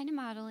said, what kind of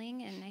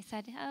modeling? And I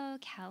said,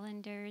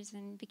 calendars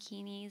and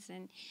bikinis.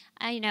 And,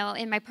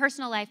 in my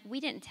personal life, we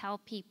didn't tell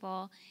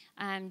people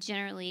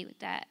generally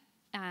that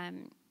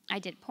I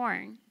did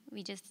porn.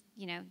 We just,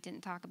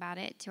 didn't talk about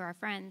it to our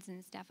friends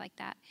and stuff like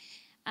that.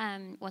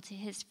 To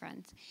his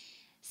friends.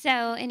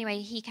 So anyway,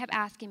 he kept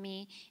asking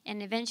me,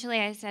 and eventually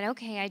I said,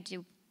 okay, I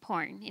do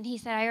porn. And he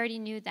said, I already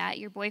knew that.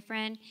 Your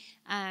boyfriend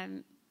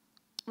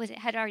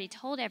had already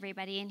told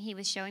everybody, and he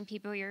was showing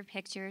people your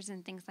pictures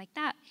and things like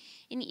that.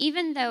 And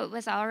even though it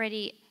was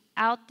already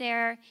out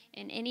there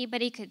and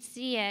anybody could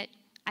see it,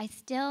 I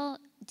still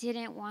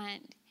didn't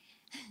want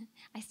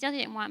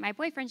my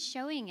boyfriend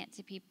showing it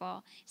to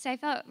people. So I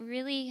felt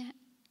really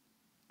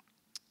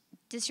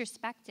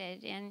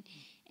disrespected, and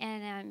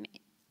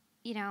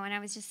I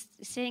was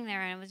just sitting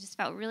there, and I just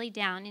felt really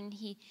down. And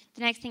the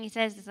next thing he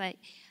says is like,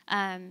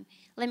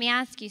 let me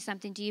ask you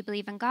something. Do you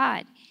believe in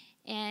God?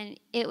 And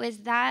it was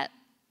that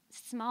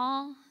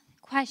small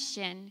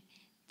question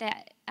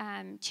that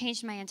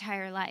changed my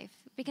entire life,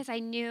 because I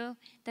knew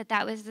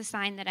that was the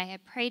sign that I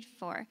had prayed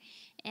for.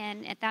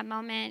 And at that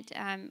moment,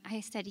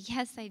 I said,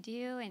 yes, I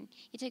do. And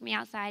he took me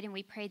outside, and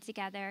we prayed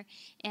together.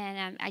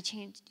 And I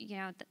changed,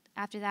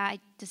 after that, I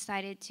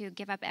decided to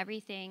give up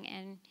everything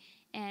and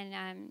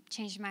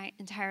changed my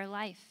entire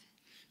life.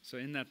 So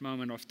in that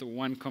moment, after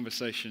one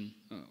conversation,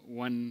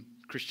 one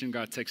Christian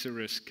guy takes a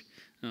risk.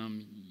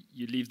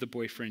 You leave the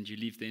boyfriend, you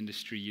leave the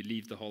industry, you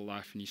leave the whole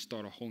life, and you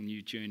start a whole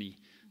new journey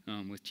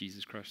with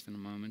Jesus Christ in a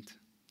moment.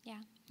 Yeah.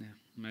 Yeah,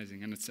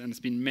 amazing. And it's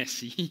been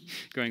messy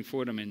going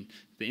forward. I mean,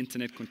 the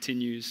internet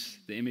continues,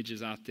 the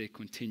images out there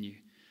continue.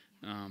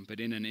 But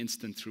in an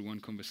instant, through one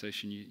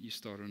conversation, you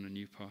start on a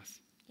new path.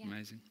 Yeah.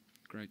 Amazing.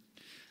 Great.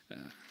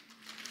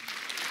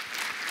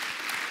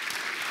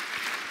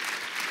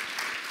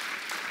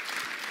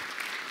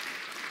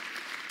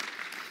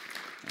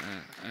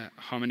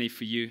 Harmony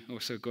for you.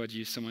 Also, God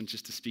used someone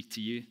just to speak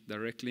to you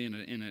directly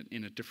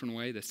in a different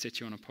way that set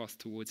you on a path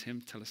towards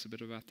Him. Tell us a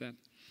bit about that.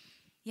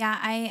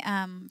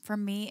 Yeah, for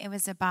me, it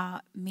was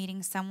about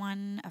meeting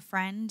someone, a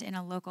friend in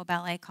a local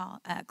ballet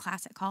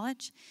class at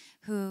college,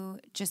 who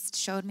just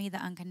showed me the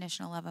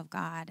unconditional love of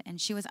God. And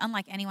she was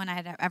unlike anyone I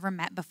had ever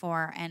met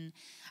before. And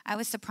I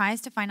was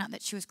surprised to find out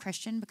that she was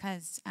Christian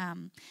because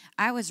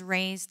I was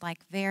raised like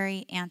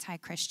very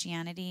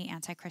anti-Christianity,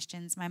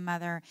 anti-Christians. My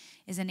mother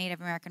is a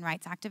Native American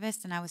rights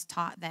activist, and I was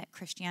taught that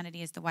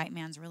Christianity is the white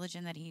man's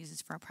religion that he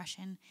uses for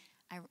oppression.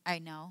 I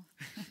know.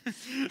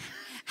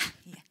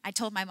 Yeah, I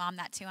told my mom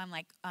that too. I'm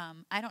like,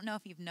 I don't know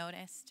if you've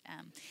noticed.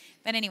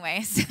 But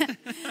anyways,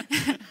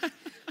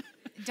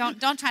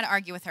 don't try to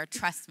argue with her.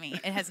 Trust me,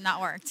 it has not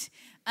worked.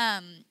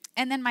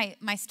 And then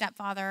my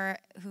stepfather,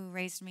 who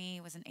raised me,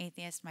 was an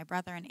atheist. My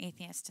brother, an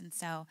atheist. And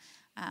so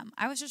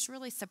I was just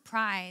really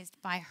surprised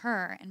by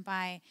her and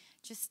by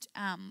just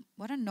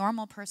what a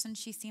normal person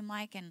she seemed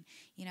like. And,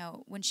 you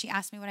know, when she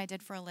asked me what I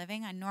did for a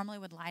living, I normally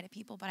would lie to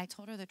people, but I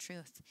told her the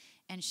truth.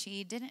 And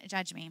she didn't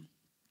judge me.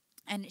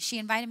 And she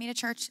invited me to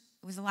church.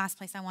 It was the last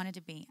place I wanted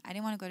to be. I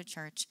didn't want to go to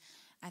church.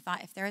 I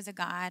thought, if there is a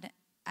God,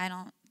 I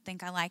don't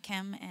think I like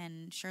him,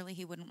 and surely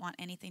he wouldn't want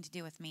anything to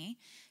do with me.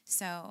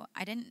 So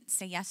I didn't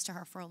say yes to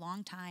her for a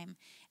long time,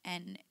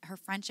 and her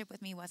friendship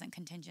with me wasn't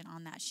contingent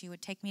on that. She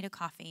would take me to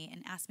coffee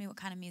and ask me what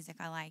kind of music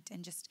I liked,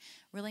 and just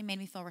really made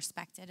me feel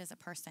respected as a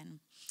person.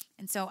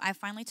 And so I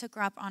finally took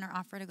her up on her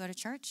offer to go to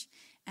church,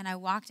 and I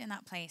walked in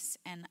that place,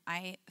 and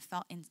I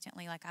felt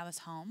instantly like I was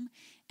home.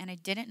 And I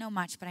didn't know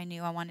much, but I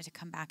knew I wanted to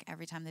come back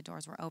every time the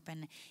doors were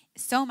open.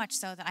 So much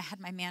so that I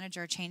had my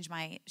manager change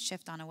my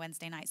shift on a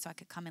Wednesday night so I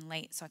could come in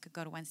late so I could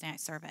go to Wednesday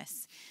night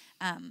service.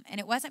 And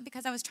it wasn't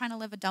because I was trying to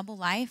live a double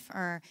life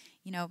or,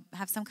 you know,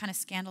 have some kind of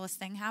scandalous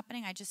thing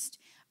happening.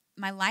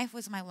 My life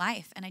was my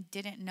life, and I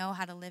didn't know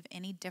how to live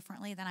any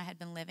differently than I had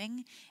been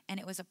living. And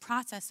it was a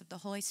process of the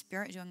Holy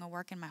Spirit doing a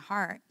work in my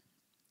heart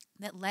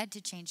that led to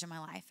change in my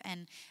life.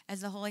 And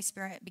as the Holy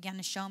Spirit began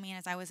to show me, and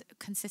as I was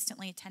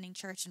consistently attending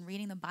church and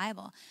reading the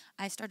Bible,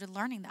 I started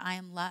learning that I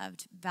am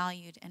loved,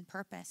 valued, and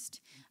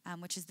purposed,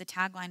 which is the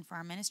tagline for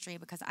our ministry,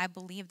 because I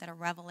believe that a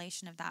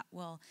revelation of that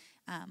will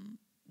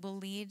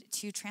lead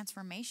to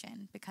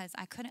transformation, because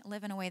I couldn't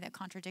live in a way that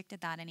contradicted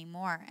that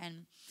anymore.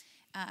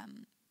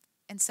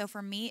 And so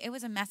for me, it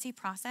was a messy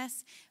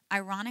process.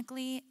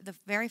 Ironically, the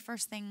very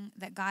first thing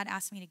that God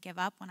asked me to give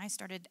up when I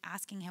started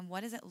asking him,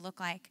 what does it look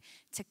like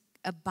to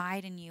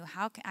abide in you?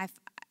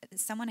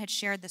 Someone had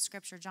shared the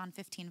scripture, John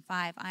 15:5,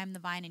 I am the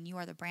vine and you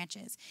are the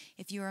branches.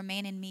 If you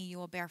remain in me, you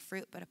will bear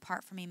fruit, but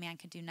apart from me, man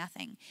can do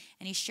nothing.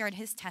 And he shared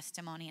his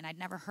testimony, and I'd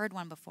never heard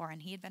one before.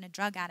 And he had been a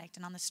drug addict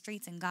and on the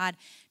streets, and God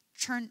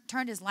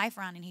turned his life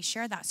around, and he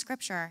shared that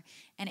scripture,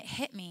 and it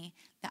hit me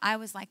that I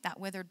was like that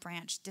withered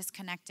branch,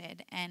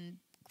 disconnected, and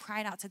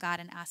cried out to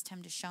God and asked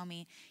him to show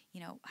me, you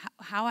know,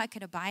 how I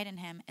could abide in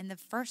him. And the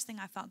first thing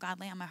I felt God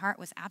lay on my heart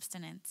was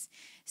abstinence.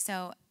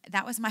 So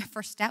that was my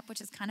first step,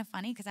 which is kind of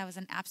funny because I was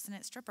an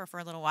abstinent stripper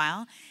for a little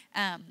while.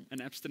 An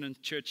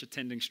abstinent church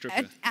attending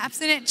stripper.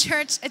 Abstinent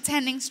church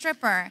attending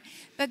stripper.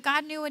 But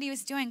God knew what he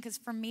was doing, because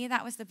for me,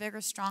 that was the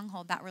bigger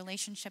stronghold, that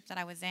relationship that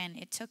I was in.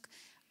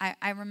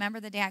 I remember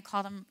the day I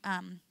called him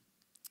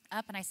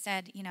up and I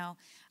said, you know,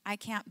 I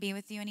can't be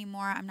with you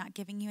anymore. I'm not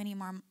giving you any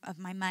more of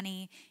my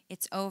money.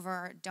 It's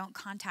over. Don't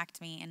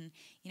contact me. And,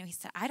 you know, he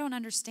said, I don't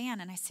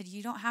understand. And I said,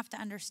 you don't have to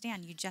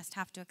understand. You just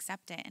have to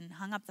accept it. And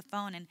hung up the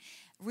phone and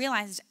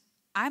realized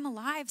I'm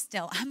alive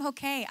still. I'm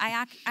okay.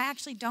 I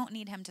actually don't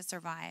need him to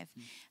survive.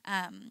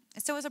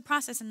 So it was a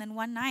process. And then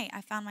one night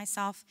I found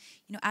myself,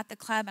 you know, at the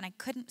club, and I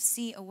couldn't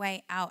see a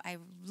way out. I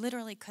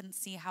literally couldn't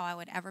see how I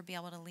would ever be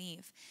able to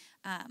leave.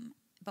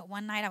 But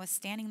one night I was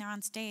standing there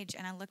on stage,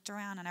 and I looked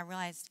around and I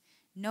realized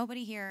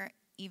nobody here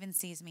even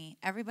sees me.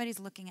 Everybody's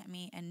looking at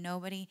me, and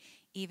nobody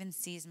even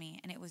sees me.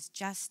 And it was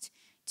just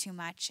too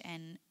much.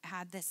 And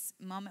had this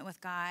moment with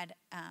God,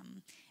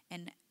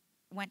 and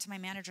went to my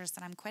manager and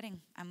said, I'm quitting.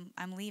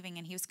 I'm leaving.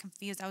 And he was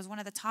confused. I was one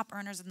of the top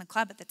earners in the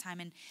club at the time,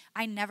 and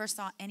I never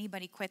saw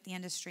anybody quit the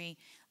industry,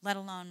 let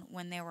alone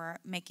when they were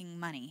making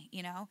money,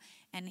 you know?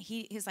 And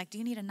he was like, do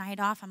you need a night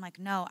off? I'm like,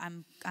 no,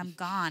 I'm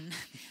gone.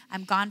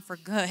 I'm gone for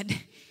good.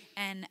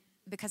 And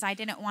because I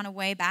didn't want to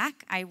weigh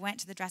back, I went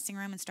to the dressing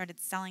room and started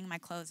selling my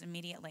clothes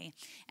immediately.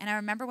 And I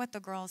remember what the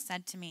girls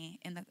said to me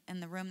in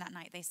the room that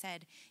night. They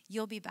said,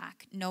 you'll be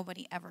back.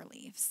 Nobody ever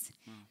leaves.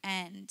 Wow.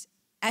 And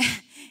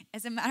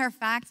as a matter of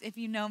fact, if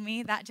you know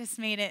me, that just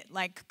made it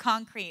like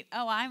concrete.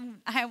 Oh,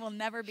 I will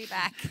never be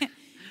back.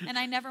 And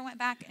I never went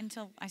back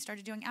until I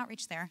started doing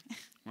outreach there.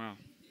 Wow.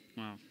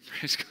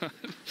 Praise God.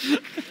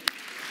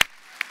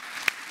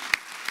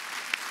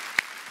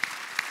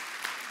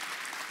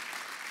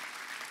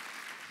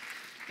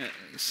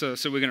 So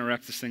we're going to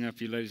wrap this thing up.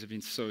 You ladies have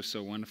been so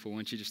wonderful. Why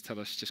don't you just tell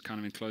us, just kind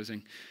of in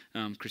closing,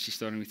 Crissy,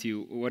 starting with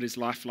you, what is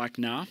life like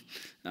now?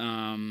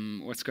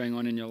 What's going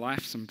on in your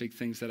life? Some big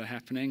things that are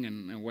happening,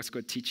 and what's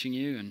God teaching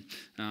you,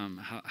 and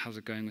how's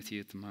it going with you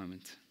at the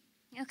moment?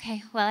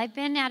 Okay, well, I've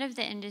been out of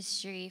the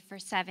industry for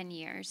 7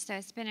 years, so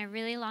it's been a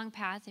really long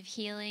path of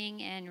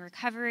healing and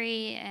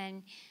recovery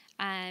and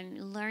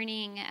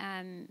learning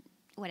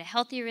what a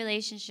healthy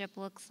relationship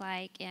looks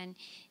like, and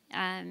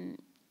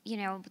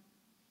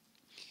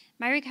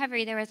my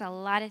recovery, there was a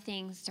lot of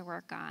things to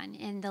work on.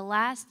 And the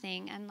last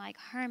thing, unlike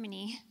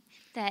harmony,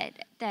 that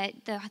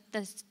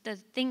the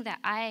thing that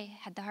I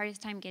had the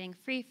hardest time getting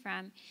free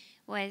from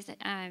was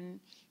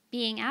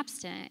being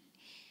abstinent.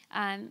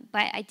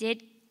 But I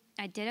did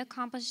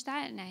accomplish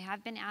that, and I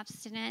have been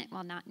abstinent.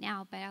 Well, not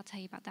now, but I'll tell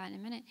you about that in a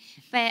minute.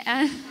 But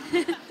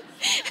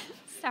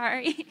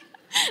sorry.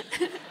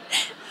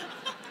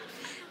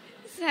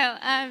 So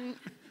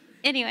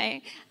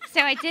anyway,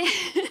 so I did.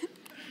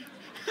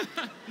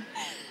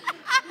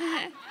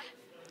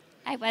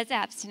 I was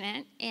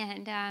abstinent,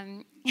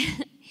 and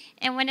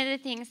and one of the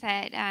things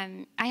that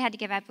I had to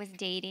give up was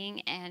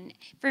dating, and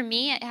for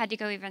me, it had to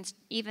go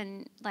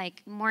even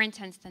like more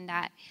intense than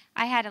that.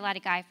 I had a lot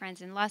of guy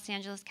friends in Los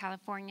Angeles,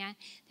 California.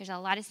 There's a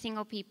lot of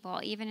single people,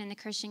 even in the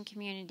Christian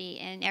community,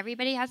 and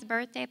everybody has a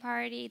birthday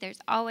party. There's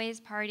always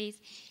parties.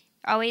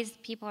 Always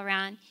people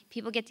around.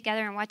 People get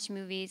together and watch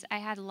movies. I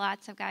had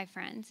lots of guy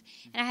friends,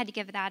 and I had to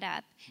give that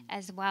up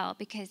as well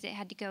because it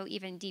had to go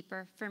even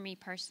deeper for me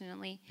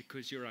personally.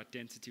 Because your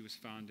identity was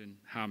found in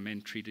how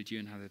men treated you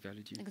and how they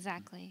valued you.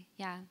 Exactly,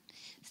 yeah.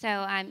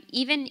 So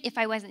even if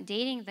I wasn't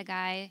dating the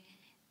guy,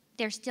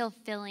 they're still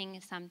feeling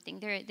something.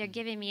 They're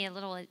giving me a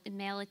little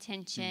male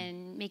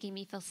attention, making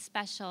me feel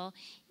special,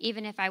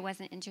 even if I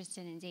wasn't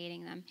interested in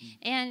dating them.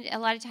 And a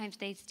lot of times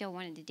they still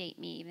wanted to date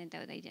me, even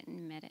though they didn't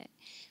admit it.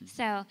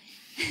 So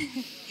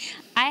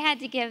I had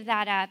to give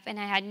that up, and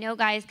I had no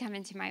guys come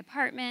into my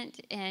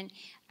apartment, and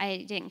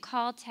I didn't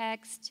call,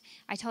 text.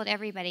 I told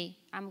everybody,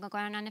 I'm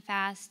going on a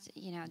fast.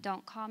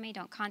 Don't call me,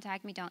 don't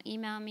contact me, don't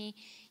email me.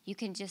 You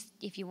can just,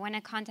 if you want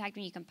to contact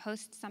me, you can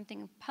post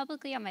something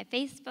publicly on my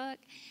Facebook.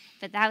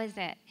 But that was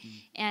it.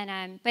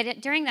 And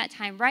during that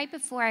time, right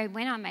before I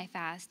went on my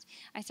fast,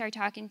 I started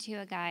talking to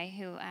a guy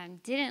who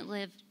didn't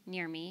live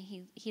near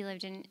me. He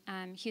lived in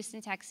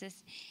Houston,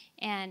 Texas,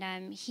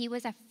 and he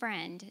was a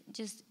friend,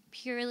 just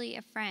purely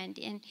a friend.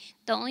 And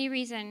the only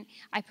reason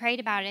I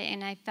prayed about it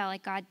and I felt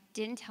like God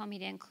didn't tell me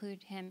to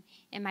include him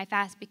in my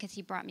fast because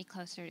he brought me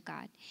closer to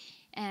God.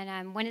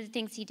 And one of the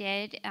things he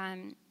did,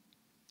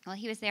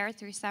 he was there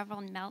through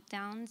several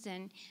meltdowns,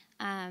 and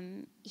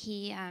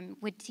he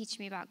would teach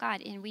me about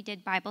God. And we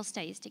did Bible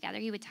studies together.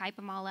 He would type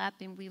them all up,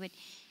 and we would,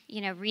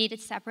 read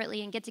it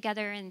separately and get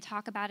together and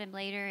talk about him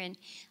later.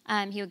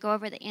 And he would go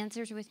over the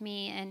answers with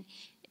me, and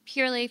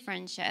purely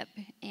friendship.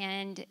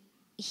 And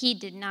he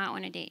did not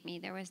want to date me.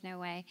 There was no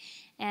way.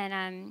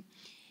 And,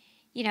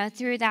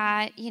 through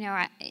that,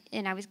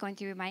 and I was going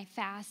through my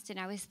fast, and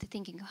I was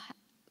thinking,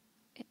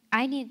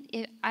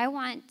 I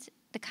want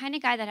the kind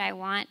of guy that I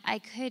want. I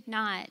could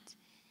not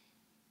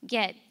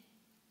get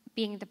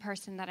being the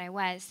person that I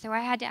was. So I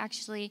had to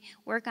actually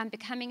work on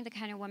becoming the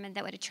kind of woman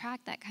that would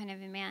attract that kind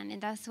of a man.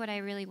 And that's what I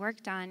really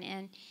worked on.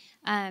 And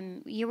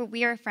we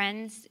were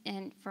friends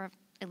and for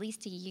at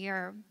least a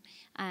year.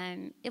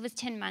 It was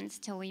 10 months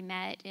till we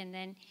met. And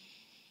then,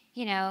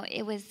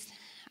 it was,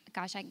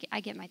 gosh, I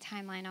get my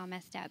timeline all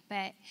messed up.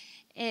 But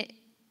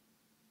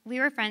we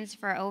were friends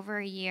for over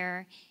a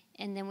year.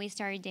 And then we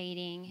started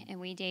dating. And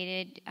we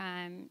dated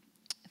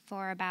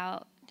for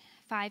about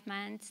 5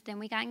 months. Then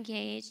we got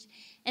engaged.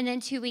 And then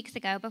 2 weeks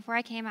ago, before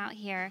I came out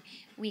here,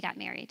 we got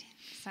married.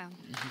 So.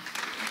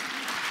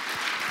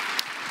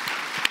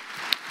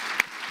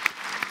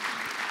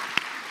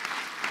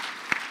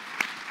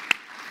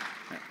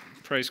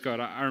 Praise God.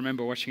 I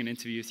remember watching an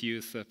interview with you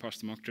with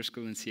Pastor Mark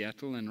Driscoll in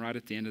Seattle, and right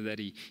at the end of that,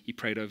 he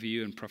prayed over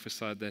you and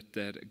prophesied that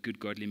a good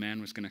godly man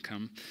was going to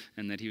come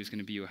and that he was going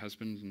to be your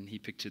husband, and he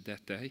pictured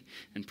that day.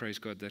 And praise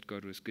God that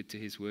God was good to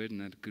his word and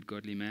that a good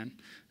godly man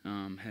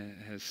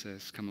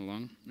has come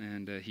along,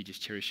 and he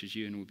just cherishes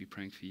you and will be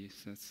praying for you.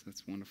 So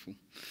that's wonderful.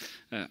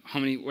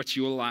 What's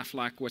your life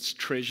like? What's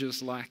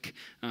treasures like?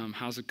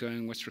 How's it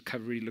going? What's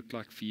recovery look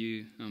like for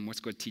you?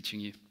 What's God teaching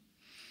you?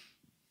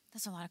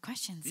 That's a lot of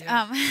questions.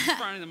 Yeah,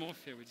 firing them off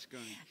here. We're just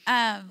going.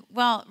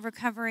 Well,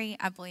 recovery,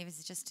 I believe,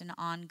 is just an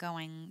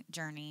ongoing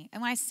journey.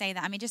 And when I say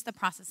that, I mean just the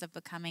process of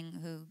becoming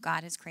who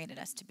God has created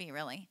us to be,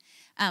 really.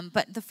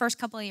 But the first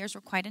couple of years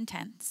were quite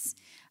intense.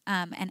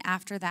 And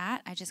after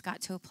that, I just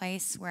got to a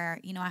place where,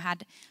 I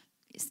had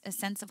a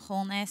sense of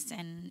wholeness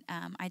and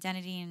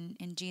identity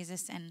in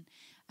Jesus. And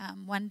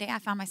one day I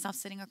found myself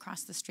sitting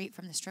across the street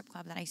from the strip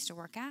club that I used to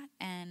work at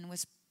and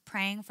was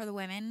praying for the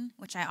women,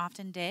 which I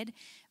often did.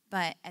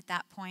 But at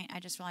that point,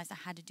 I just realized I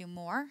had to do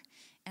more.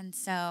 And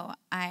so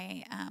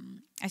I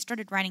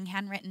started writing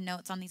handwritten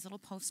notes on these little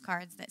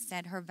postcards that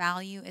said, her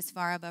value is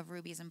far above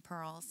rubies and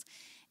pearls.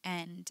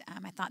 And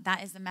I thought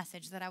that is the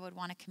message that I would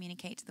want to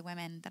communicate to the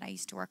women that I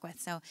used to work with.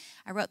 So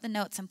I wrote the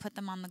notes and put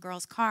them on the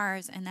girls'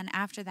 cars. And then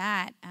after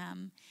that,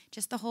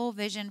 just the whole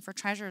vision for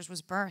Treasures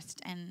was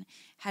birthed, and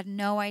had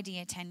no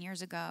idea 10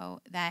 years ago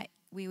that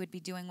we would be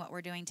doing what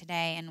we're doing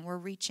today. And we're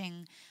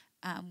reaching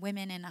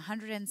women in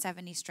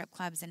 170 strip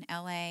clubs in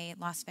LA,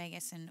 Las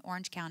Vegas, and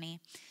Orange County,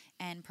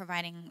 and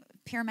providing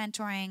peer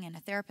mentoring and a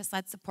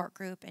therapist-led support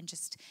group, and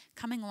just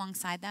coming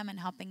alongside them and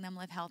helping them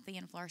live healthy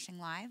and flourishing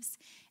lives.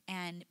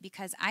 And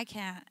because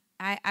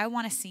I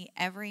want to see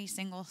every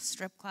single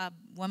strip club,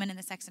 woman in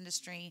the sex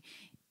industry,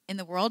 in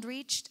the world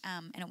reached,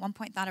 and at one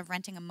point thought of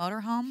renting a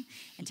motorhome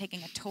and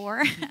taking a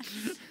tour.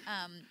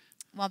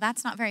 Well,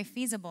 that's not very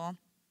feasible,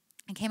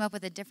 and came up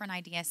with a different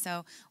idea.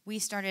 So we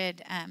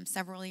started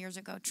several years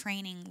ago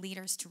training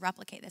leaders to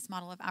replicate this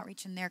model of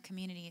outreach in their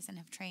communities, and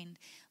have trained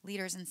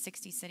leaders in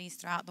 60 cities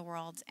throughout the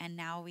world. And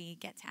now we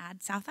get to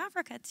add South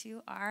Africa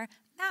to our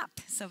map.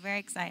 So very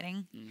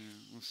exciting. Yeah,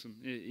 awesome.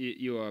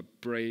 You are a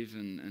brave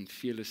and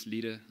fearless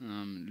leader,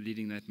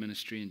 leading that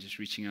ministry and just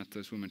reaching out to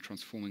those women,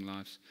 transforming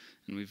lives.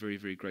 And we're very,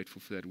 very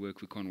grateful for that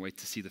work. We can't wait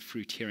to see the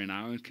fruit here in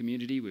our own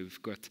community.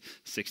 We've got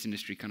sex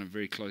industry kind of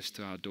very close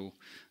to our door.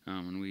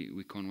 And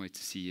we can't wait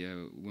to see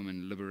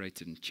women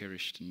liberated and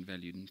cherished and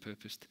valued and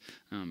purposed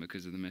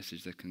because of the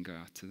message that can go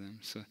out to them.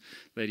 So,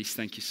 ladies,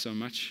 thank you so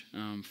much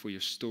for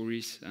your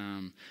stories.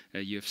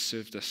 You have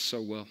served us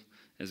so well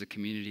as a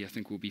community. I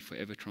think we'll be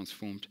forever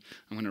transformed.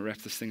 I'm going to wrap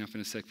this thing up in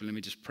a sec, but let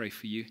me just pray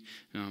for you,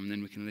 and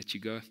then we can let you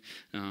go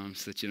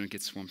so that you don't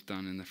get swamped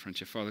down in the front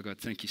here. Father God,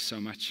 thank you so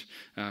much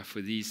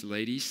for these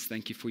ladies.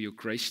 Thank you for your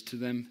grace to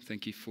them.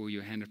 Thank you for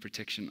your hand of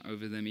protection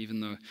over them, even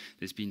though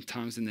there's been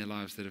times in their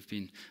lives that have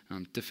been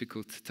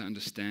difficult to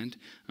understand.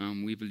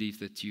 We believe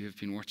that you have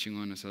been watching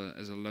on as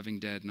a loving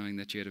dad, knowing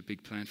that you had a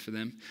big plan for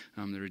them,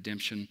 the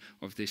redemption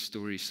of their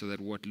stories, so that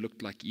what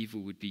looked like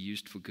evil would be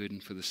used for good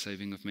and for the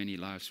saving of many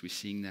lives. We're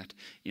seeing that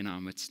in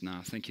our midst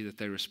now. Thank you that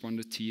they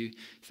responded to you.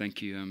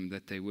 Thank you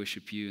that they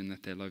worship you and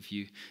that they love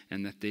you,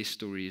 and that their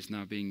story is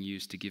now being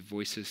used to give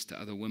voices to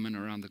other women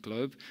around the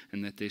globe,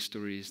 and that their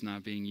story is now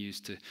being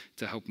used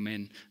to help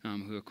men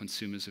who are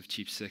consumers of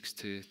cheap sex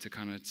to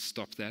kind of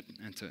stop that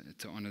and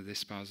to honor their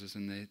spouses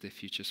and their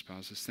future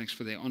spouses. Thanks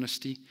for their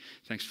honesty.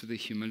 Thanks for their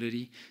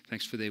humility.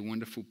 Thanks for their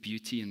wonderful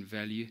beauty and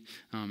value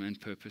and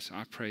purpose.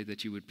 I pray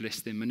that you would bless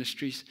their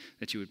ministries,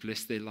 that you would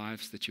bless their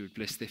lives, that you would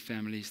bless their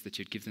families, that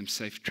you'd give them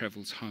safe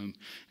travels home,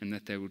 and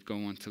that they would go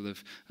on to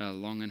live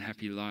long and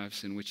happy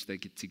lives in which they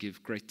get to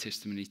give great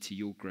testimony to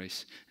your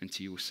grace and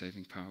to your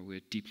saving power.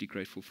 We're deeply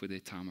grateful for their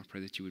time. I pray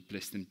that you would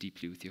bless them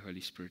deeply with your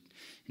Holy Spirit.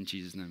 In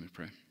Jesus' name we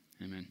pray.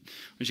 Amen.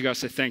 Would you guys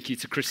say thank you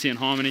to Crissy and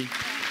Harmony?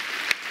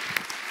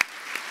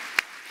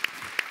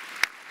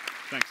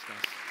 Thanks, guys.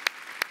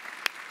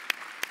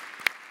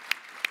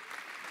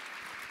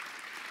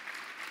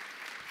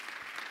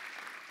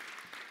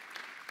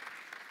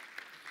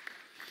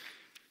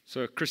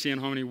 So Crissy and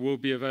Harmony will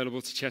be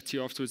available to chat to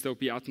you afterwards. They'll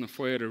be out in the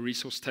foyer at a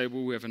resource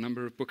table. We have a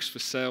number of books for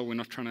sale. We're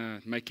not trying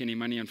to make any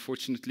money,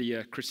 unfortunately.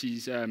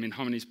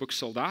 Harmony's book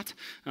sold out,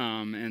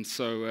 and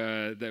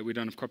so that we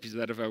don't have copies of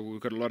that available. We've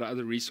got a lot of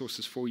other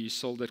resources for you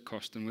sold at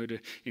cost, and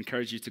we'd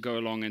encourage you to go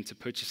along and to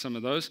purchase some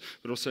of those,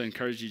 but also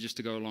encourage you just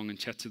to go along and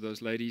chat to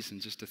those ladies and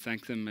just to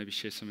thank them, maybe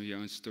share some of your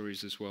own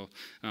stories as well.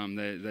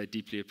 They're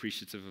deeply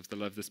appreciative of the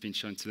love that's been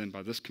shown to them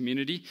by this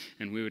community,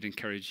 and we would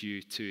encourage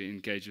you to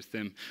engage with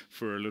them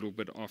for a little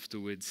bit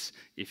afterwards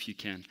if you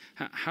can.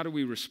 How do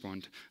we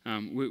respond?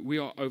 We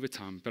are over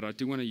time, but I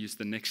do want to use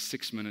the next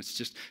 6 minutes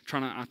just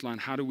trying to outline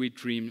how do we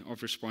dream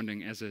of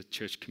responding as a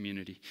church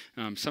community.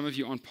 Some of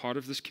you aren't part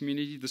of this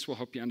community. This will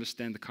help you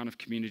understand the kind of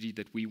community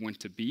that we want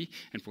to be,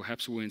 and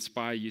perhaps will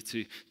inspire you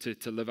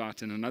to live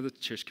out in another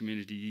church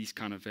community these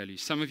kind of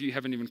values. Some of you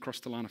haven't even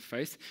crossed the line of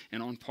faith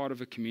and aren't part of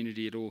a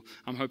community at all.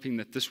 I'm hoping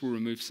that this will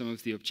remove some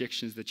of the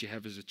objections that you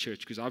have as a church,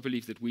 because I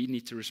believe that we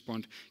need to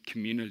respond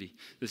communally.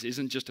 This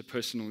isn't just a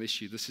personal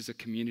issue. This is a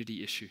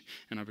community issue,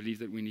 and I believe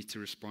that we need to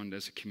respond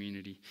as a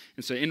community.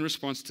 And so in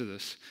response to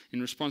this, in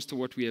response to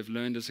what we have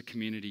learned as a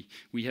community,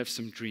 we have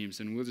some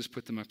dreams, and we'll just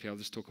put them up here. I'll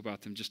just talk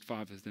about them, just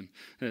 5 of them.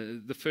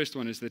 The first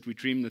one is that we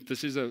dream that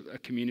this is a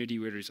community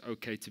where it is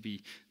okay to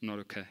be not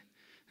okay.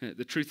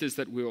 The truth is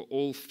that we are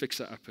all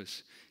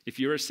fixer-uppers. If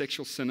you're a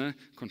sexual sinner,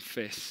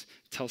 confess.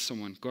 Tell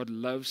someone. God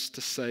loves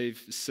to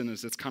save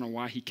sinners. That's kind of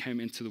why he came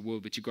into the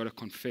world, but you've got to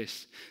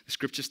confess. The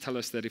scriptures tell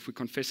us that if we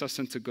confess our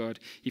sin to God,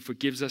 he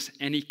forgives us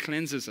and he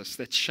cleanses us.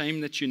 That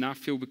shame that you now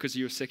feel because of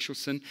your sexual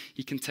sin,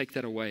 he can take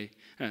that away.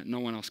 No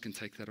one else can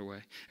take that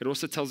away. It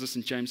also tells us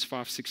in James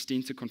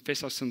 5:16 to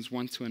confess our sins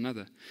one to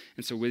another.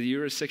 And so whether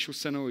you're a sexual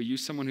sinner or you're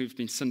someone who's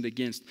been sinned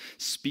against,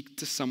 speak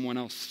to someone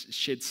else.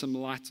 Shed some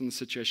light on the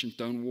situation.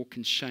 Don't walk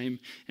in shame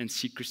and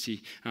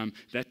secrecy.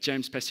 That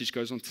James passage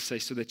goes on to say,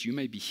 so that you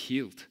may be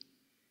healed.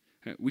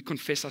 We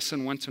confess our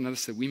sin one to another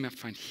so that we may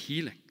find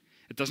healing.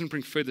 It doesn't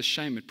bring further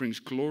shame. It brings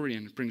glory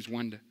and it brings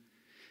wonder.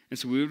 And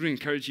so we would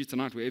encourage you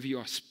tonight, wherever you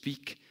are,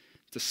 speak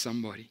to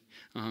somebody.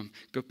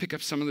 Go pick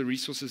up some of the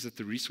resources at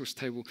the resource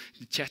table.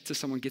 Chat to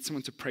someone. Get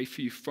someone to pray for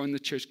you. Phone the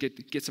church.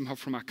 Get some help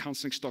from our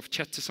counseling staff.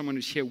 Chat to someone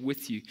who's here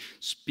with you.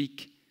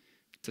 Speak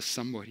to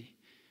somebody.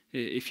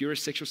 If you're a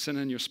sexual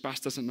sinner and your spouse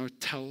doesn't know,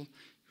 tell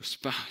your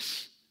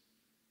spouse.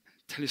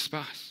 Tell your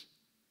spouse.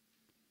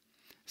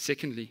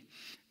 Secondly,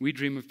 we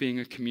dream of being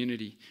a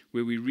community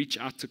where we reach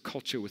out to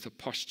culture with a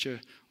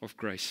posture of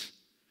grace.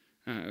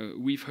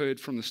 We've heard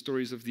from the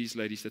stories of these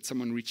ladies that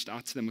someone reached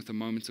out to them with a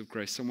moment of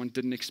grace. Someone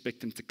didn't expect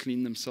them to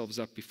clean themselves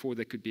up before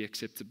they could be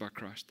accepted by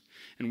Christ.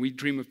 And we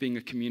dream of being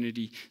a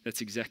community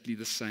that's exactly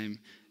the same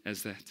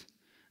as that.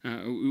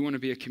 We want to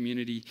be a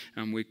community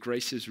where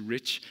grace is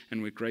rich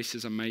and where grace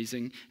is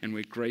amazing and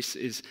where grace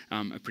is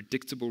a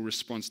predictable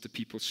response to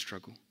people's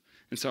struggle.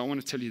 And so I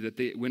want to tell you that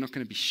we're not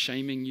going to be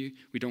shaming you.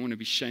 We don't want to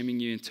be shaming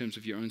you in terms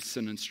of your own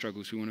sin and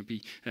struggles. We want to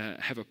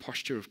have a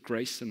posture of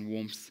grace and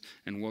warmth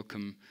and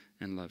welcome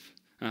and love.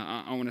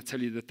 I want to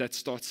tell you that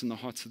starts in the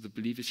hearts of the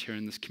believers here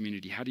in this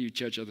community. How do you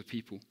judge other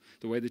people?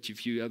 The way that you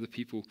view other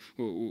people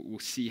will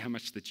see how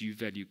much that you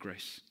value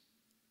grace.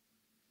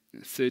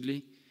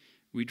 Thirdly,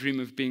 we dream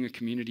of being a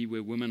community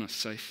where women are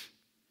safe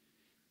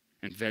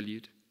and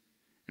valued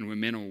and where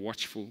men are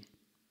watchful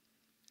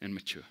and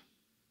mature.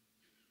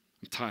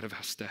 I'm tired of our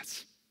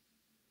stats.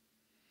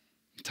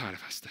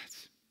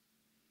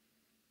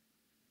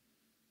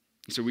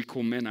 And so we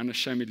call men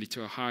unashamedly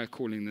to a higher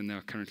calling than they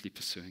are currently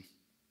pursuing.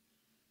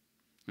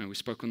 Now, we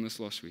spoke on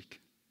this last week.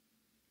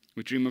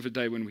 We dream of a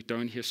day when we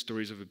don't hear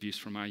stories of abuse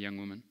from our young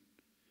women.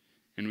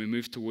 And we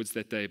move towards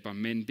that day by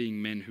men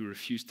being men who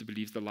refuse to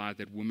believe the lie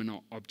that women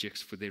are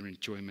objects for their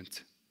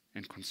enjoyment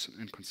and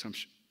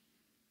consumption.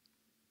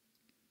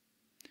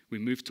 We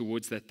move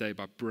towards that day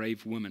by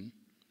brave women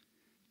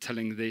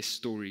telling their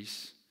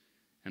stories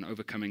and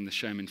overcoming the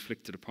shame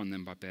inflicted upon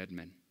them by bad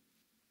men.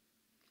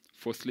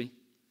 Fourthly,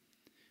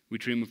 we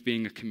dream of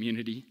being a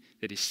community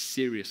that is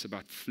serious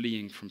about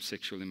fleeing from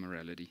sexual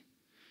immorality.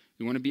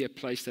 We want to be a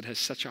place that has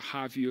such a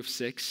high view of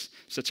sex,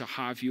 such a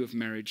high view of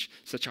marriage,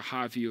 such a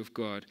high view of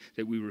God,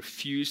 that we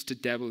refuse to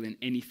dabble in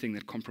anything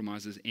that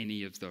compromises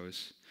any of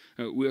those.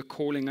 We're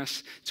calling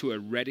us to a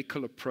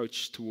radical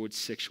approach towards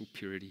sexual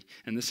purity.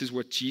 And this is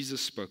what Jesus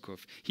spoke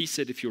of. He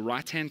said, if your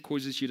right hand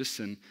causes you to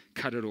sin,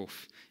 cut it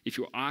off. If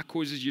your eye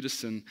causes you to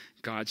sin,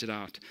 gouge it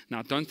out. Now,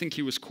 I don't think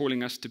he was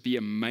calling us to be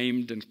a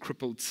maimed and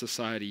crippled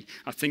society.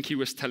 I think he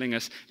was telling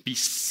us, be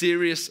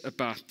serious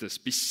about this.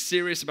 Be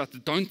serious about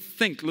this. Don't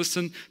think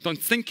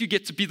you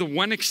get to be the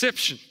one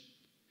exception.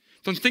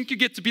 Don't think you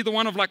get to be the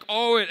one of like,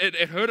 oh, it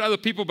hurt other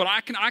people, but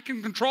I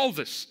can control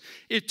this.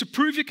 To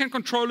prove you can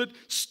control it,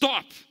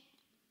 stop.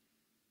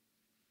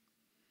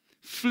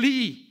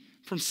 Flee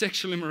from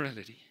sexual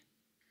immorality.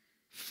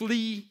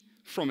 Flee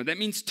from it. That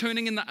means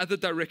turning in the other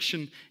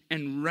direction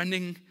and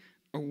running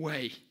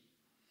away.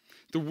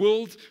 The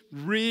world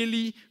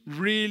really,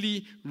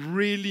 really,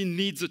 really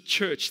needs a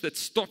church that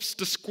stops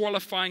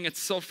disqualifying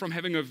itself from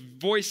having a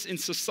voice in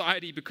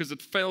society because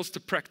it fails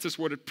to practice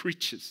what it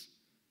preaches.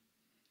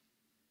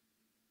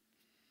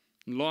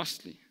 And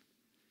lastly,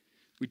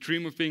 we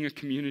dream of being a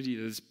community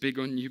that is big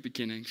on new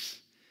beginnings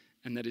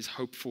and that is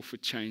hopeful for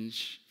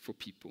change for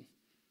people.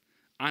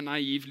 I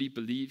naively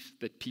believe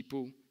that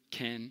people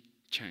can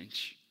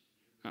change.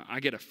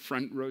 I get a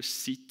front row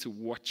seat to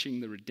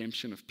watching the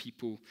redemption of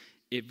people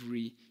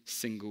every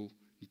single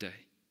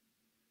day.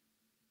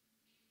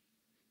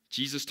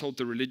 Jesus told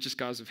the religious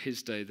guys of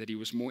his day that he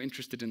was more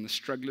interested in the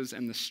strugglers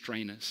and the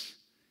strainers.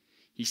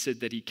 He said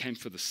that he came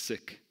for the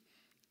sick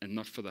and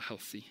not for the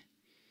healthy.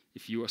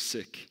 If you are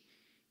sick,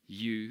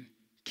 you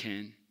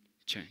can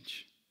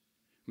change.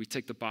 We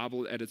take the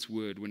Bible at its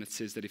word when it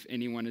says that if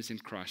anyone is in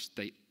Christ,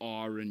 they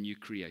are a new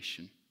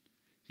creation.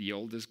 The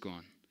old is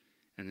gone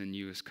and the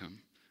new has come.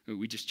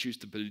 We just choose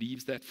to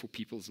believe that for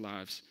people's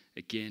lives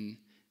again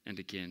and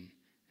again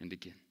and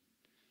again.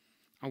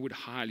 I would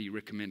highly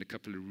recommend a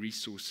couple of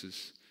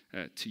resources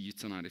to you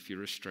tonight if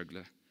you're a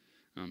struggler.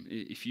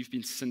 If you've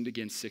been sinned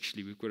against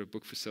sexually, we've got a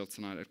book for sale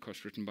tonight at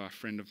cost written by a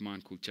friend of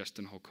mine called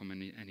Justin Holcomb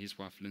and his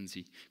wife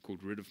Lindsay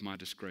called Rid of My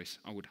Disgrace.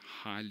 I would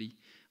highly,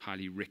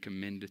 highly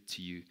recommend it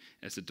to you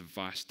as a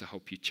device to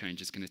help you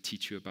change. It's going to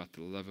teach you about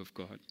the love of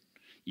God,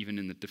 even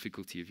in the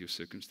difficulty of your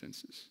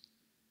circumstances.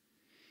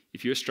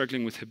 If you're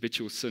struggling with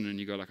habitual sin and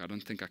you go like, I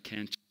don't think I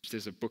can change,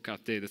 there's a book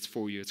out there that's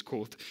for you. It's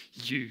called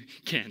You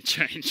Can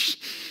Change.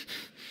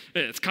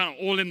 It's kind of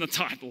all in the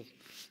title.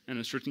 And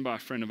it's written by a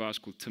friend of ours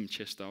called Tim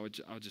Chester. I would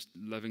just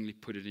lovingly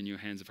put it in your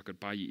hands. If I could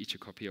buy you each a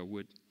copy, I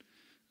would.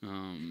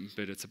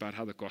 But it's about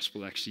how the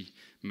gospel actually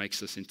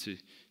makes us into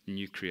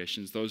new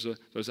creations. Those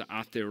are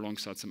out there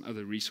alongside some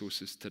other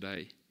resources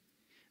today.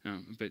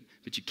 But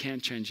you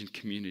can change in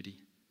community.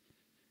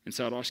 And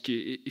so I'd ask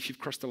you, if you've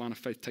crossed the line of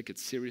faith, take it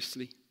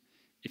seriously.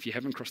 If you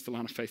haven't crossed the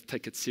line of faith,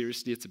 take it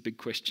seriously. It's a big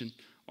question.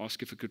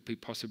 Ask if it could be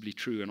possibly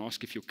true, and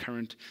ask if your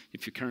current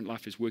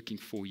life is working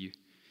for you.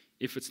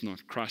 If it's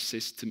not, Christ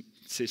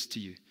says to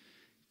you,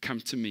 come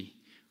to me,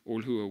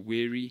 all who are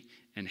weary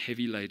and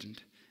heavy laden,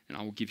 and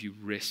I will give you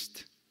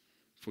rest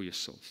for your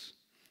souls.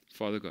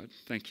 Father God,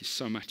 thank you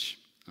so much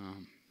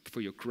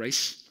for your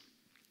grace.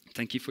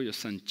 Thank you for your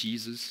son,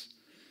 Jesus.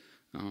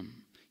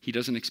 He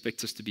doesn't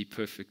expect us to be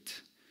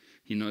perfect.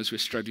 He knows we're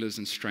strugglers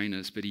and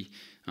strainers, but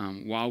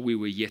while we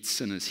were yet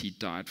sinners, he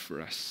died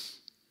for us.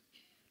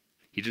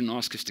 He didn't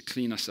ask us to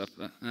clean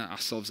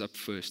ourselves up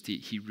first.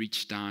 He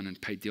reached down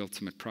and paid the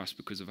ultimate price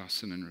because of our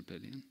sin and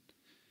rebellion.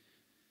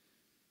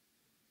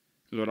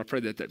 Lord, I pray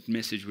that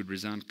message would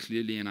resound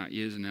clearly in our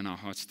ears and in our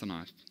hearts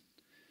tonight,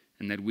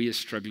 and that we as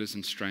strugglers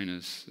and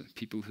strainers,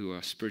 people who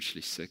are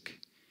spiritually sick,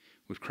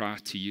 would cry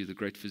out to you, the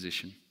great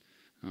physician,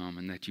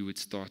 and that you would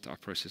start our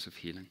process of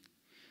healing.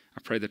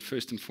 I pray that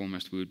first and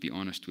foremost we would be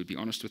honest. We would be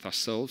honest with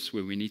ourselves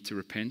where we need to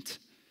repent.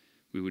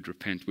 We would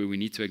repent. Where we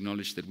need to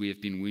acknowledge that we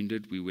have been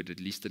wounded, we would at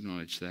least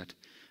acknowledge that.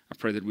 I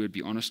pray that we would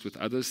be honest with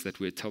others, that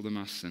we would tell them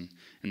us, and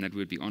that we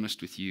would be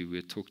honest with you. We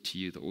would talk to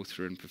you, the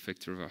author and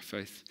perfecter of our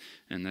faith,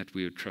 and that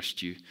we would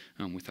trust you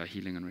with our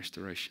healing and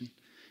restoration.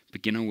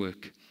 Begin a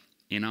work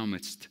in our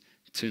midst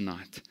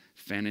tonight.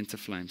 Fan into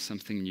flame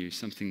something new,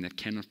 something that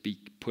cannot be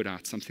put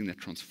out, something that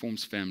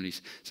transforms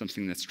families,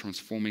 something that's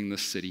transforming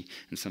this city,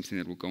 and something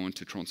that will go on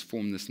to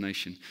transform this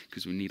nation,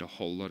 because we need a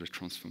whole lot of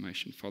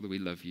transformation. Father, we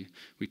love you.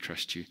 We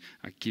trust you.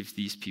 I give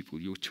these people,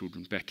 your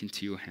children, back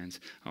into your hands.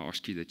 I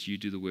ask you that you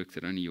do the work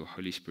that only your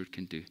Holy Spirit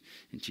can do.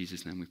 In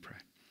Jesus' name we pray.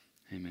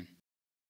 Amen.